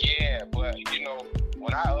 Yeah, but you know,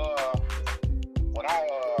 when I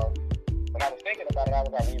was thinking about it, I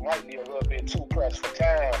was like, we might be a little bit too pressed for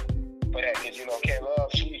time for that, because you know, K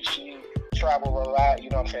Love, she traveled a lot. You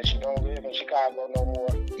know what I'm saying? She don't live in Chicago no more.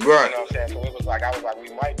 Right. You know what I'm saying? So I was like, we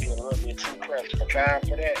might be a little bit too pressed for time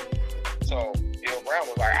for that. So Lil Brown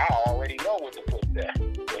was like, I already know what to put there.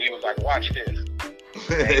 So he was like, watch this.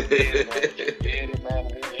 And he did it, man.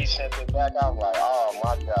 He sent it back. I was like, oh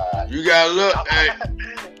my God. You gotta look, hey,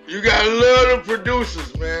 you gotta love the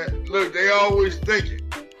producers, man. Look, they always thinking.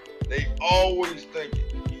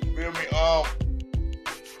 You feel me?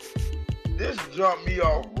 This jumped me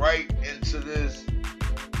off right into this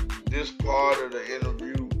part of the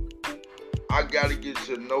interview. I gotta get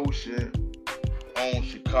your notion on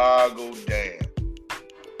Chicago Damn.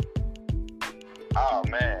 Oh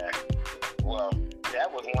man. Well,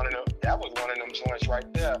 that was one of them joints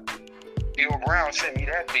right there. Lil Brown sent me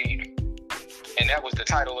that beat, and that was the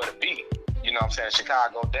title of the beat. You know what I'm saying?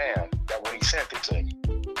 Chicago Damn. That when he sent it to me.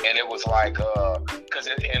 And it was like, because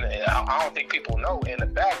I don't think people know, in the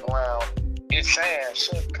background, it's saying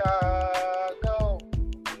Chicago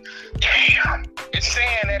Damn. It's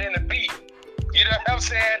saying that in the beat. You know what I'm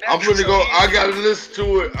saying? I'm gonna go. I gotta listen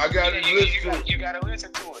to it. You gotta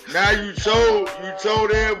listen to it. Now you told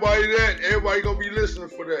everybody that. Everybody gonna be listening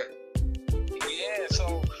for that. Yeah.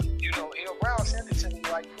 So you know, Lil Brown sent it to me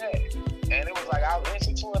like that, and it was like I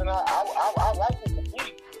listened to it, and I liked it, the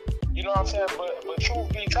beat. You know what I'm saying? But truth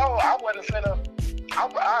be told, I wasn't finna. I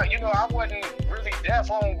wasn't really deaf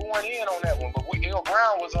on going in on that one. But Lil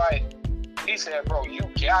Brown was like, he said, bro, you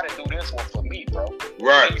gotta do this one for me, bro.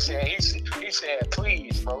 Right. He said,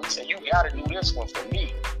 please, bro. He said, you gotta do this one for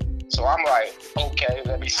me. So I'm like, okay,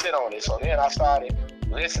 let me sit on it. So then I started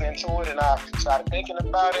listening to it, and I started thinking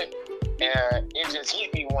about it, and it just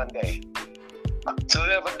hit me one day. To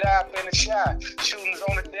live or die up in the shot. Shootings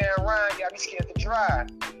on the damn run got me scared to drive.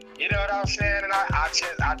 You know what I'm saying? And I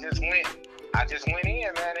just went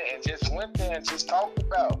in, man, and just went there and just talked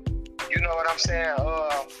about, you know what I'm saying,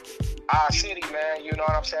 our city, man, you know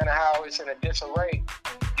what I'm saying, and how it's in a disarray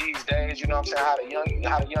these days, you know what I'm saying,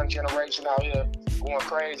 how the young generation out here going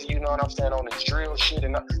crazy, you know what I'm saying, on this drill shit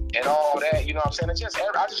and all that, you know what I'm saying. It's just,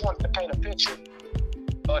 I just wanted to paint a picture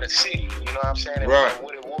of the city, you know what I'm saying, and right.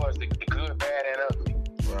 what it was, the good, bad, and ugly.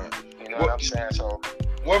 Right. You know what I'm saying? So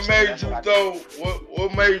What made you throw?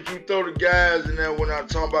 What made you throw the guys in there? When I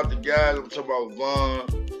talk about the guys, I'm talking about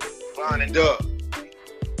Von and Duck.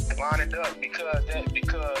 Von and Duck,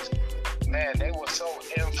 because man, they were so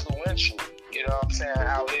influential. You know what I'm saying,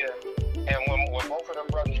 out here. And when both of them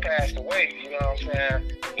brothers passed away, you know what I'm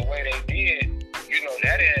saying, the way they did, you know,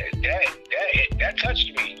 that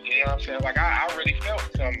touched me. You know what I'm saying? Like I really felt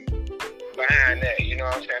something behind that. You know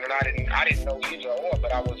what I'm saying? And I didn't know either or,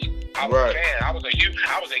 but I was a fan. I was a huge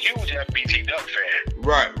FBT Duck fan.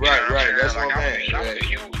 Right. That's my man.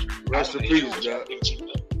 Rest in peace, Duck.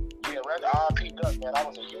 Yeah, R.I.P. Duck, man. I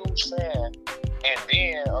was a huge fan. And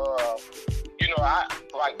then, you know,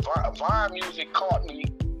 Von music caught me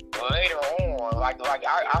later on. Like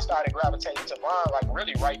I started gravitating to Von like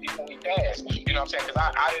really right before he passed. You know what I'm saying?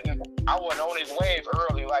 Because I wasn't on his wave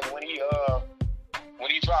early, like when he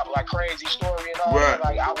dropped like Crazy Story and all that.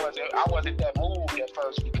 Like I wasn't that moved at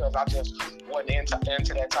first because I just wasn't into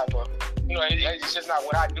that type of, you know, it's just not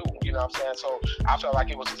what I do. You know what I'm saying? So I felt like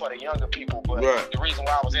it was for the younger people. But the reason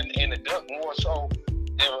why I was in the Duck more so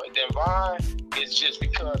than Von is just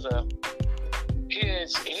because of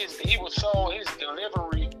his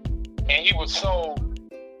delivery, and he was so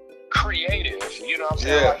creative. You know what I'm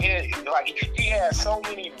saying? Like he had so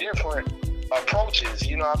many different approaches.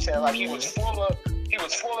 You know what I'm saying? Like he was full of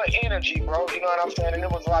energy, bro. You know what I'm saying? And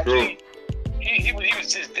it was like he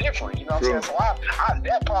was just different. You know what I'm saying? So I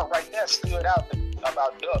that part right there stood out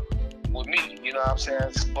about Duck with me. You know what I'm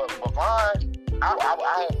saying? But Von,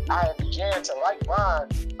 I began to like Von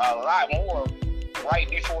a lot more right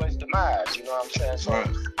before his demise. You know what I'm saying? So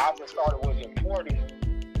I just thought it was important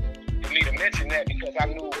for me to mention that because I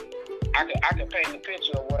knew I could paint the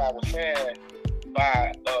picture of what I was saying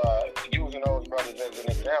by using those brothers as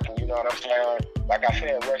an example. You know what I'm saying? Like I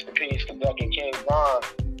said, rest in peace to Duck and King Von.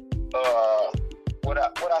 What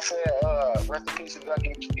I said, rest in peace to Duck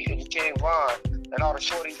and King Von and all the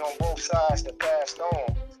shorties on both sides that passed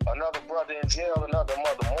on. Another brother in jail, another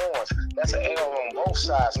mother mourns. That's an L on both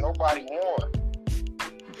sides. Nobody won.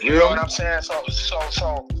 You know what I'm saying? So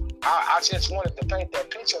I just wanted to paint that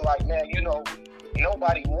picture like, man, you know,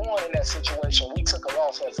 nobody won in that situation. We took a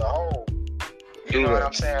loss as a whole. You know what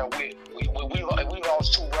I'm saying? We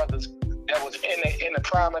lost two brothers that was in the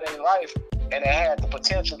prime of their life, and it had the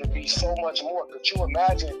potential to be so much more. Could you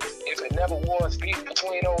imagine if it never was beef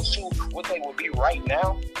between those two, what they would be right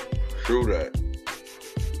now? True that.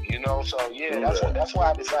 You know, so yeah, that's why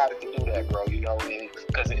I decided to do that, bro. You know,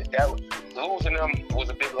 because losing them was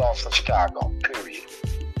a big loss for Chicago. Period.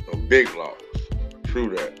 A big loss. True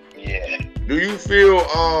that. Yeah. Do you feel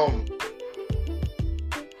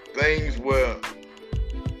things will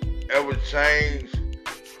ever change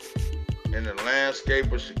in the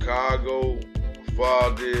landscape of Chicago as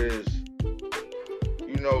far as,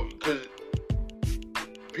 you know, because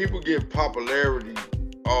people get popularity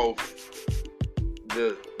off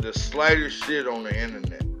the slightest shit on the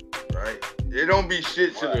internet, right? It don't be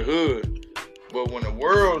shit to the hood, but when the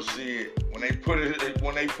world see it, when they put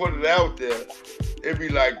it out there, it be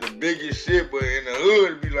like the biggest shit. But in the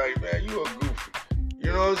hood, it be like, man, you a goofy.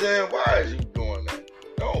 You know what I'm saying? Why is you doing that?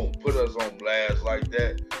 Don't put us on blast like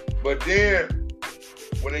that. But then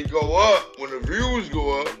when they go up, when the views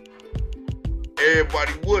go up,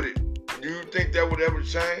 everybody with it. Do you think that would ever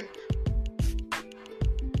change?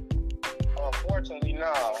 Unfortunately,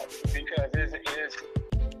 no, because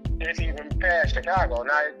it's even past Chicago.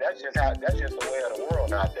 Now that's just the way of the world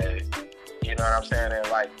nowadays. You know what I'm saying? And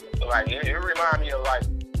like it reminds me of like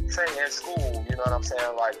saying in school. You know what I'm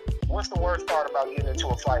saying? Like, what's the worst part about getting into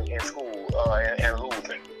a fight in school and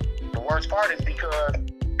losing? The worst part is because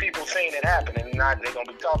people seeing it happen and now they're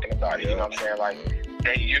gonna be talking about it. You know what I'm saying? Like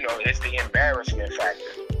it's the embarrassment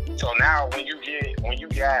factor. So now when you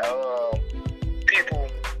got people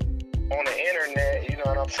on the internet, you know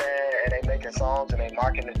what I'm saying, and they making songs and they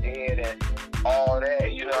mocking the dead and all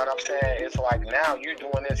that, you know what I'm saying? It's like now you're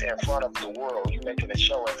doing this in front of the world. You're making a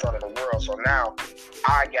show in front of the world. So now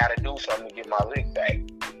I gotta do something to get my lick back.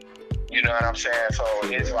 You know what I'm saying? So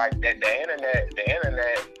it's like that the internet,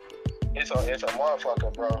 it's a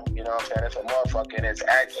motherfucker, bro. You know what I'm saying? It's a motherfucker, and it's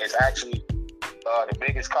actually the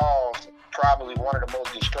biggest cause, probably one of the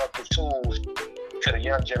most destructive tools to the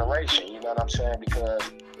young generation. You know what I'm saying? Because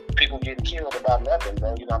people getting killed about nothing,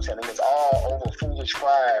 bro. You know what I'm saying? And it's all over foolish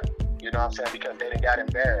pride. You know what I'm saying? Because they done got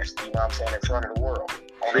embarrassed. You know what I'm saying? In front of the world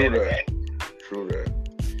on the internet. True that.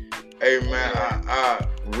 Hey man, I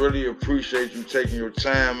really appreciate you taking your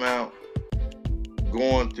time out,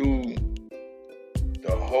 going through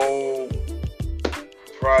the whole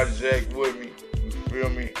project with me. You feel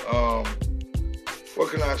me? What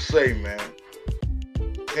can I say, man?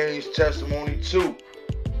 King's Testimony 2.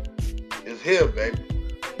 is here, baby.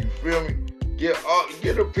 You feel me? Get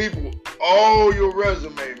the people all your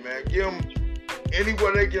resume, man. Give them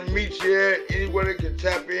anywhere they can meet you at, anywhere they can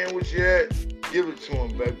tap in with you at. Give it to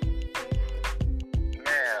them, baby.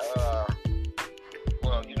 Man,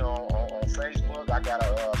 well, you know, on Facebook, I got a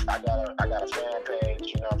fan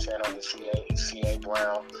page. You know what I'm saying? On the CA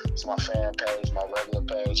Brown. It's my fan page, my regular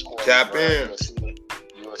page. Corey Tap Brown. in.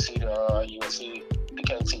 You will see the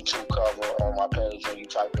KT2 cover on my page when you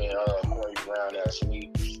type in Corey Brown. That's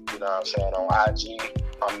me. You know what I'm saying? On IG,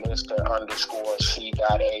 I'm Mr._C.A.Brown.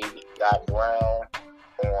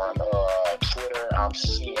 On Twitter, I'm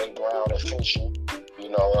CA Brown Official. You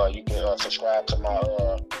know, you can subscribe to my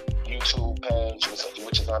YouTube page,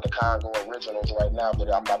 which is under Congo Originals right now,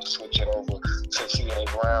 but I'm about to switch it over to CA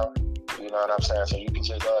Brown. You know what I'm saying? So you can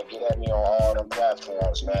just get at me on all them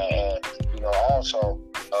platforms, man. And you know, also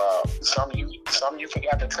some you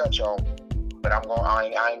forgot to touch on, but I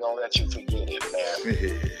ain't gonna let you forget it,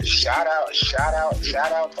 man. Shout out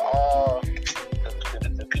to all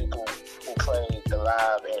the people who played the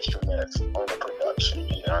live instruments on the production.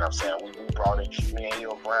 You know what I'm saying? We brought in, me and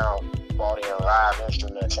Hill Brown brought in live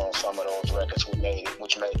instruments on some of those records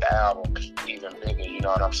which made the album even bigger. You know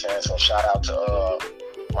what I'm saying? So shout out to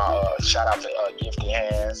Gifted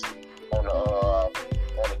Hands on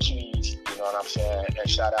the keys. You know what I'm saying? And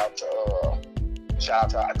shout out to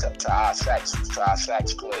our sax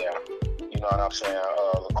player. You know what I'm saying?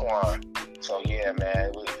 Laquan. So yeah, man,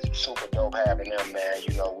 it was super dope having them, man.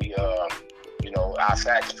 You know, our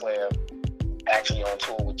sax player actually on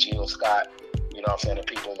tour with Jill Scott. You know what I'm saying? And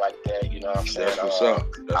people like that. You know what I'm saying? That's what's up.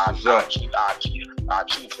 That's what's up. Our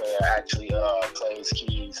key player actually plays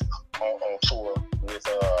keys on tour with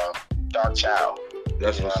Dark Child.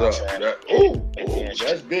 That's you know what's up.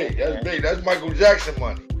 That's big. That's big. That's Michael Jackson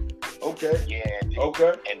money. Okay. Yeah.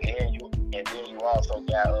 Okay. And then you also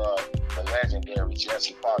got the legendary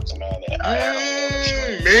Jesse Parks, man. That I had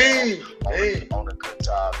on the good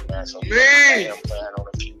times, man. So I am playing on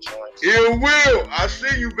a few joints. Ill Will, I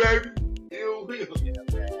see you, baby. Ill Will. Yeah,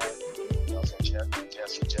 man. You know, so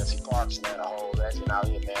Jesse Parks, man, a whole legend out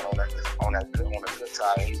here, man. On the good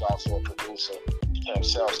time. He's also a producer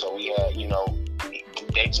himself. So we had, you know,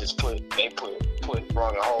 they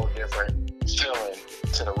brought a whole different feeling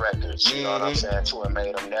to the records, you know what I'm saying, too, and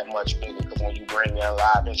made them that much bigger, because when you bring in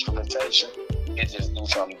live instrumentation, it just do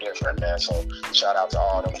something different, man. So shout out to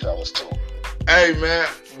all them fellas too. Hey, man,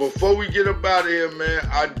 before we get up out of here, man,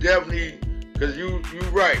 I definitely, because you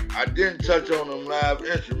right, I didn't touch on them live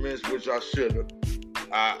instruments, which I should have.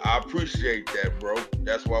 I appreciate that, bro.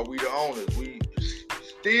 That's why we the owners. We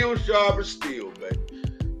still sharp as steel, baby.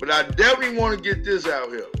 But I definitely want to get this out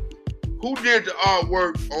here. Who did the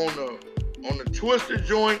artwork on the Twister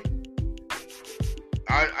joint?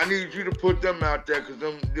 I need you to put them out there, because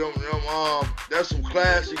them that's some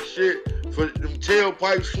classic shit for them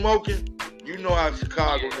tailpipe smoking. You know how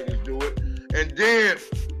Chicago niggas do it. And then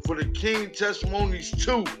for the King Testimonies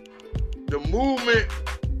 2, the movement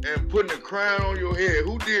and putting a crown on your head.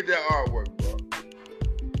 Who did that artwork, bro?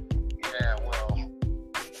 Yeah, well,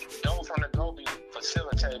 those from the go be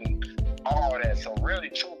facilitating all that. So really,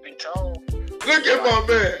 truth be told, look at my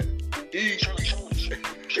man.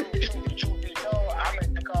 Truth be told, I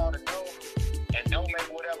make the call to go, and don't make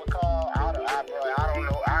whatever call. I don't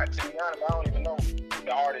know. To be honest, I don't even know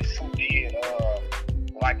the artist who did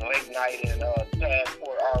like Late Night and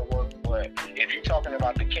Passport artwork. But if you're talking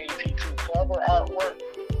about the KT2 cover artwork,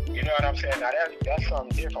 you know what I'm saying? Now that's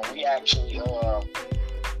something different. We actually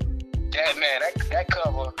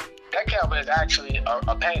that cover is actually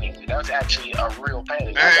a painting. That's actually a real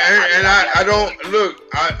painting. I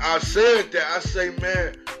said that. I say,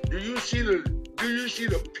 man, do you see the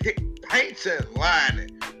paints and lining?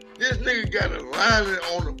 This nigga got a lining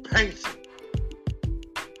on the paints.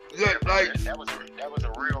 Look, like that was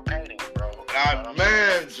a real painting, bro.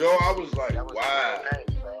 Man, Joe, I was like, that was wow. A real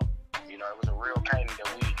painting, bro. You know, it was a real painting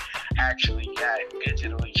that we actually got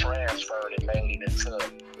digitally transferred and made into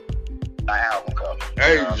an album cover.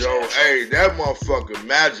 Hey, Joe, hey, that motherfucker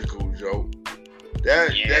magical, Joe.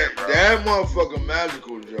 That motherfucker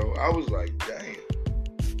magical, Joe. I was like, damn.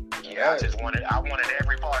 Yeah, I wanted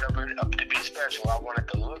every part of it to be special. I wanted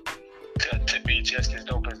the look to be just as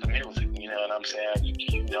dope as the music. You know what I'm saying?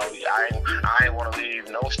 You know, I ain't want to leave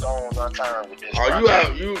no stones unturned with this.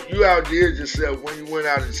 You out there just said when you went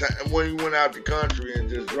out the country and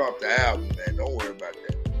just dropped the album, man. Don't worry about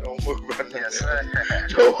that. Don't worry about that. Yes,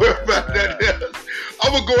 Don't worry about that.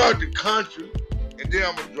 I'm gonna go out the country and then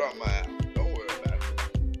I'm gonna drop my album. Don't worry about it.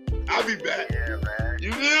 I'll be back. Yeah, man.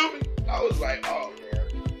 You feel me? I was like, oh.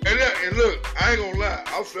 And look, I ain't gonna lie,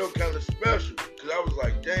 I felt kind of special, because I was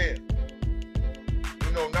like, damn,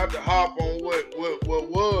 you know, not to hop on what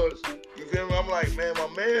was. You feel me? I'm like, man, my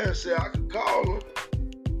man said I could call him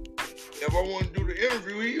if I want to do the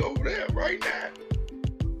interview. He over there right now.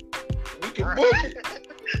 We can book it.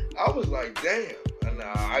 I was like, damn. And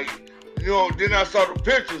then I saw the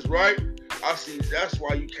pictures, right? I see that's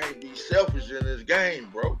why you can't be selfish in this game,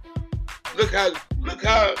 bro. Look how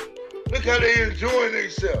they enjoying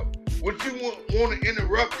themselves. Would you want to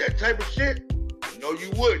interrupt that type of shit? No,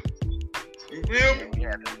 you wouldn't. You feel me? We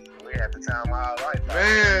had the time of our life.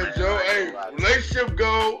 Man, Joe, hey, relationship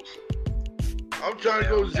goals. I'm trying to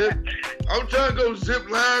go zip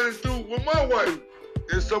lining through with my wife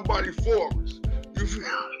and somebody for us. You feel me?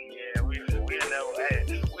 Yeah, we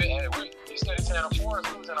you said it's in the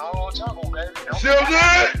forest, we was in a whole jungle, baby. Still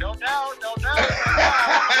good? Don't doubt.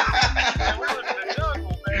 We was in the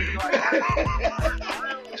jungle, baby. Like,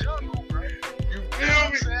 real jungle, bro. You feel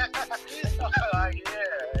me? Like,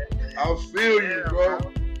 yeah. I feel you, bro.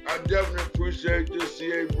 I definitely appreciate this,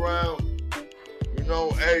 CA Brown. You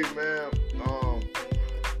know, hey, man,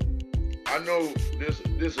 I know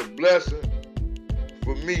this a blessing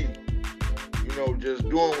for me, you know, just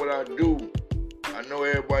doing what I do. I know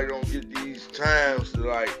everybody don't get these times to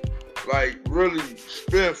like really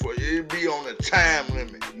spend for it. It be on a time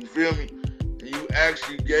limit, you feel me? And you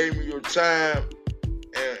actually gave me your time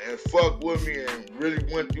and fuck with me and really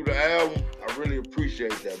went through the album. I really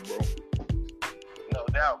appreciate that, bro. No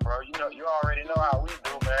doubt, bro. You already know how we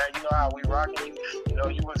do, man. You know how we rockin'. You know,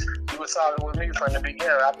 you was solid with me from the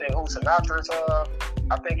beginning. I think Sinatra's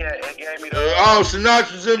I think it gave me the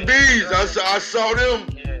Sinatra's and Bees. I saw them.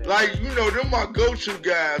 Yeah. Like, you know, them my go-to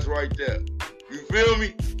guys right there. You feel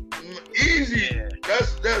me? Easy. Yeah.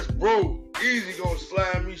 That's bro. Easy gonna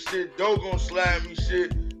slide me shit. Doe gonna slide me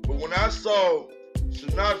shit. But when I saw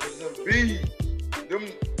Sinatra's and Bees,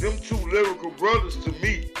 them two lyrical brothers to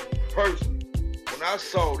me personally. When I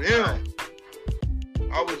saw them,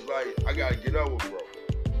 I was like, I gotta get up with bro.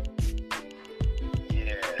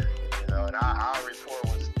 Yeah, you know, and our report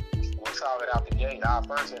was solid out the gate. Our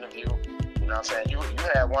first interview, you know what I'm saying? You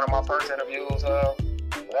had one of my first interviews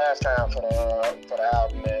last time for the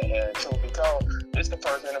album, and truth be told, this the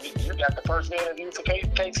first interview. You got the first interview for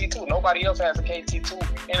KT2. Nobody else has a KT2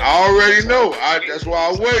 interview. I already know. That's why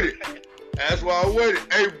I waited. That's why I waited.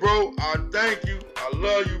 Hey, bro, I thank you. I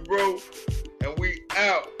love you, bro. And we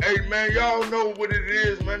out. Hey, man, y'all know what it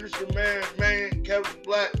is, man. This your man, Kevin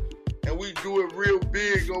Black. And we do it real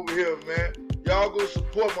big over here, man. Y'all go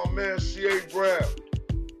support my man, CA Brown.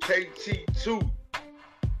 KT2.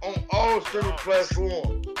 On all streaming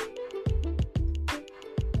platforms.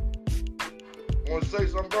 Want to say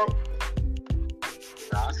something, bro?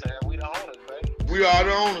 Nah, I said we the owners, baby. We are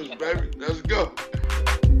the owners, baby. Let's go.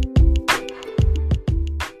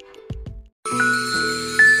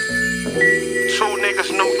 True niggas,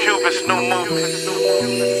 new Cubans, new movements,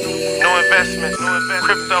 new investments,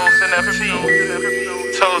 cryptos,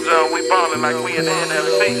 NFTs. Told y'all we ballin' like we in the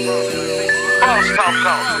NFC. Boss talk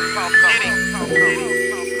on, get him.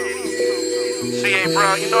 CA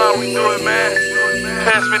Brown, you know how we do it, man.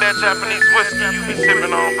 Pass me that Japanese whiskey you be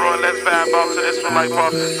sipping on, bro, and let's vibe out to this one like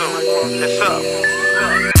bosses do. It's up.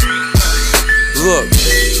 Look,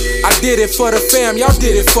 I did it for the fam, y'all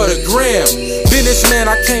did it for the gram. Businessman,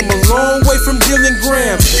 I came a long way from dealing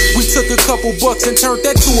grams. We took a couple bucks and turned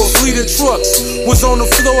that to a fleet of trucks. Was on the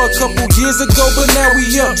floor a couple years ago, but now we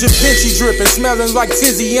up. Da Vinci dripping, smelling like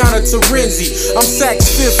Tiziana Terenzi. I'm Saks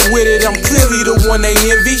Fifth with it, I'm clearly the one they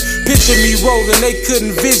envy. Picture me rolling, they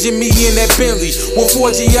couldn't vision me in that Bentley. With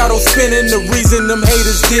 4G auto spinning, the reason them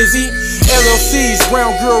haters dizzy. LLCs,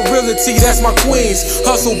 Brown Girl Realty, that's my queens.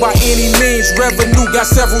 Hustle by any means, revenue got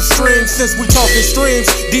several streams. Since we talking streams,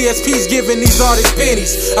 DSP's giving these artists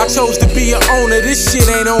pennies. I chose to be an owner, this shit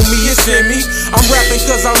ain't on me, it's in me. I'm rapping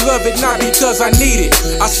cause I love it, not because I need it.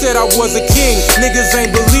 I said I was a king, niggas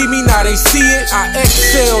ain't believe me, now they see it. I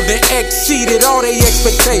excelled and exceeded all their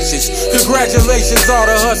expectations. Congratulations all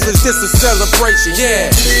the hustlers, this a celebration, yeah.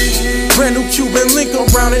 Brand new Cuban link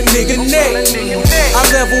around a nigga neck. I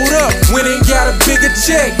leveled up, went and got a bigger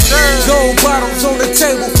check. Gold bottles on the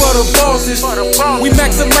table for the bosses. We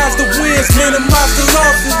maximize the wins, minimize the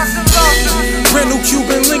losses. Brand new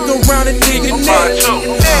Cuban link around a nigga neck.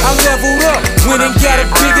 I leveled up, went and got a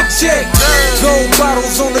bigger check. Gold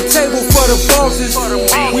bottles on the table for the bosses.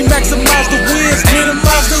 We maximize the wins,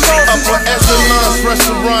 minimize the losses. Upper echelons,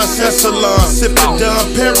 restaurants, and salons. Sipping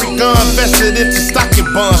Dom Perignon, vested into stock and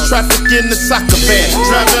bonds, traffic in the soccer van,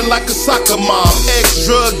 driving like a soccer mom.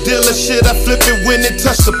 Ex-drug dealer shit, I flip it when it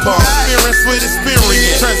touch the palm. Experience with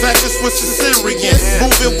experience, transactions with Sicilians,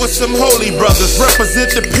 moving with some holy brothers,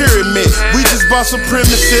 represent the pyramid. We just bought some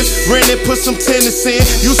premises, rented, put some tenants in.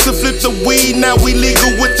 Used to flip the weed, now we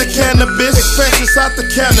legal with the cannabis. Expansion south to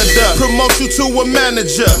Canada, promote you to a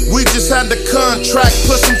manager. We just had the contract,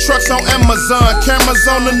 put some trucks on Amazon, cameras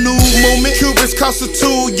on the new movement. Cubans cost a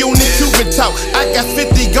 2 unit, Cuban talk. I got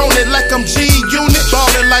 50 on it like I'm G-Unit.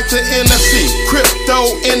 Ballin' like the NFC,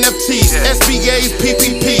 crypto, NFTs, SBAs,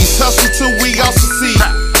 PPPs. Hustle till we all succeed.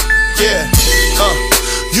 Yeah,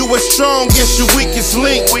 you as strong as your weakest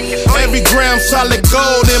link. Every gram solid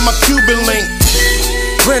gold in my Cuban link.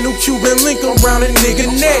 Brand new Cuban link around a nigga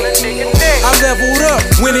neck. I leveled up,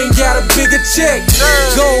 went and got a bigger check.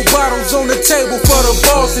 Gold bottles on the table for the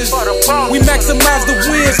bosses. We maximize the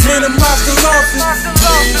wins, minimize the losses.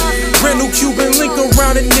 Brand new Cuban link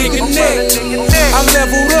around a nigga neck. I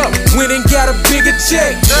leveled up, went and got a bigger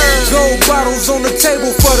check. Gold bottles on the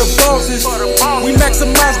table for the bosses. We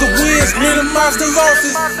maximize the wins, minimize the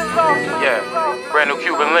losses. Yeah, brand new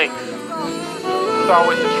Cuban link. It's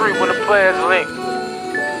always the treat when the players link.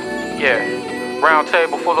 Yeah, round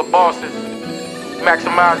table full of bosses.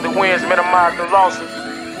 Maximize the wins, minimize the losses.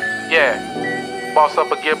 Yeah, boss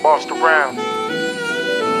up or get bossed around.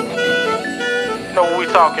 Know what we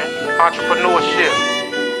talking? Entrepreneurship,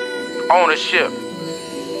 ownership.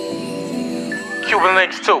 Cuban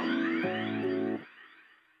links too.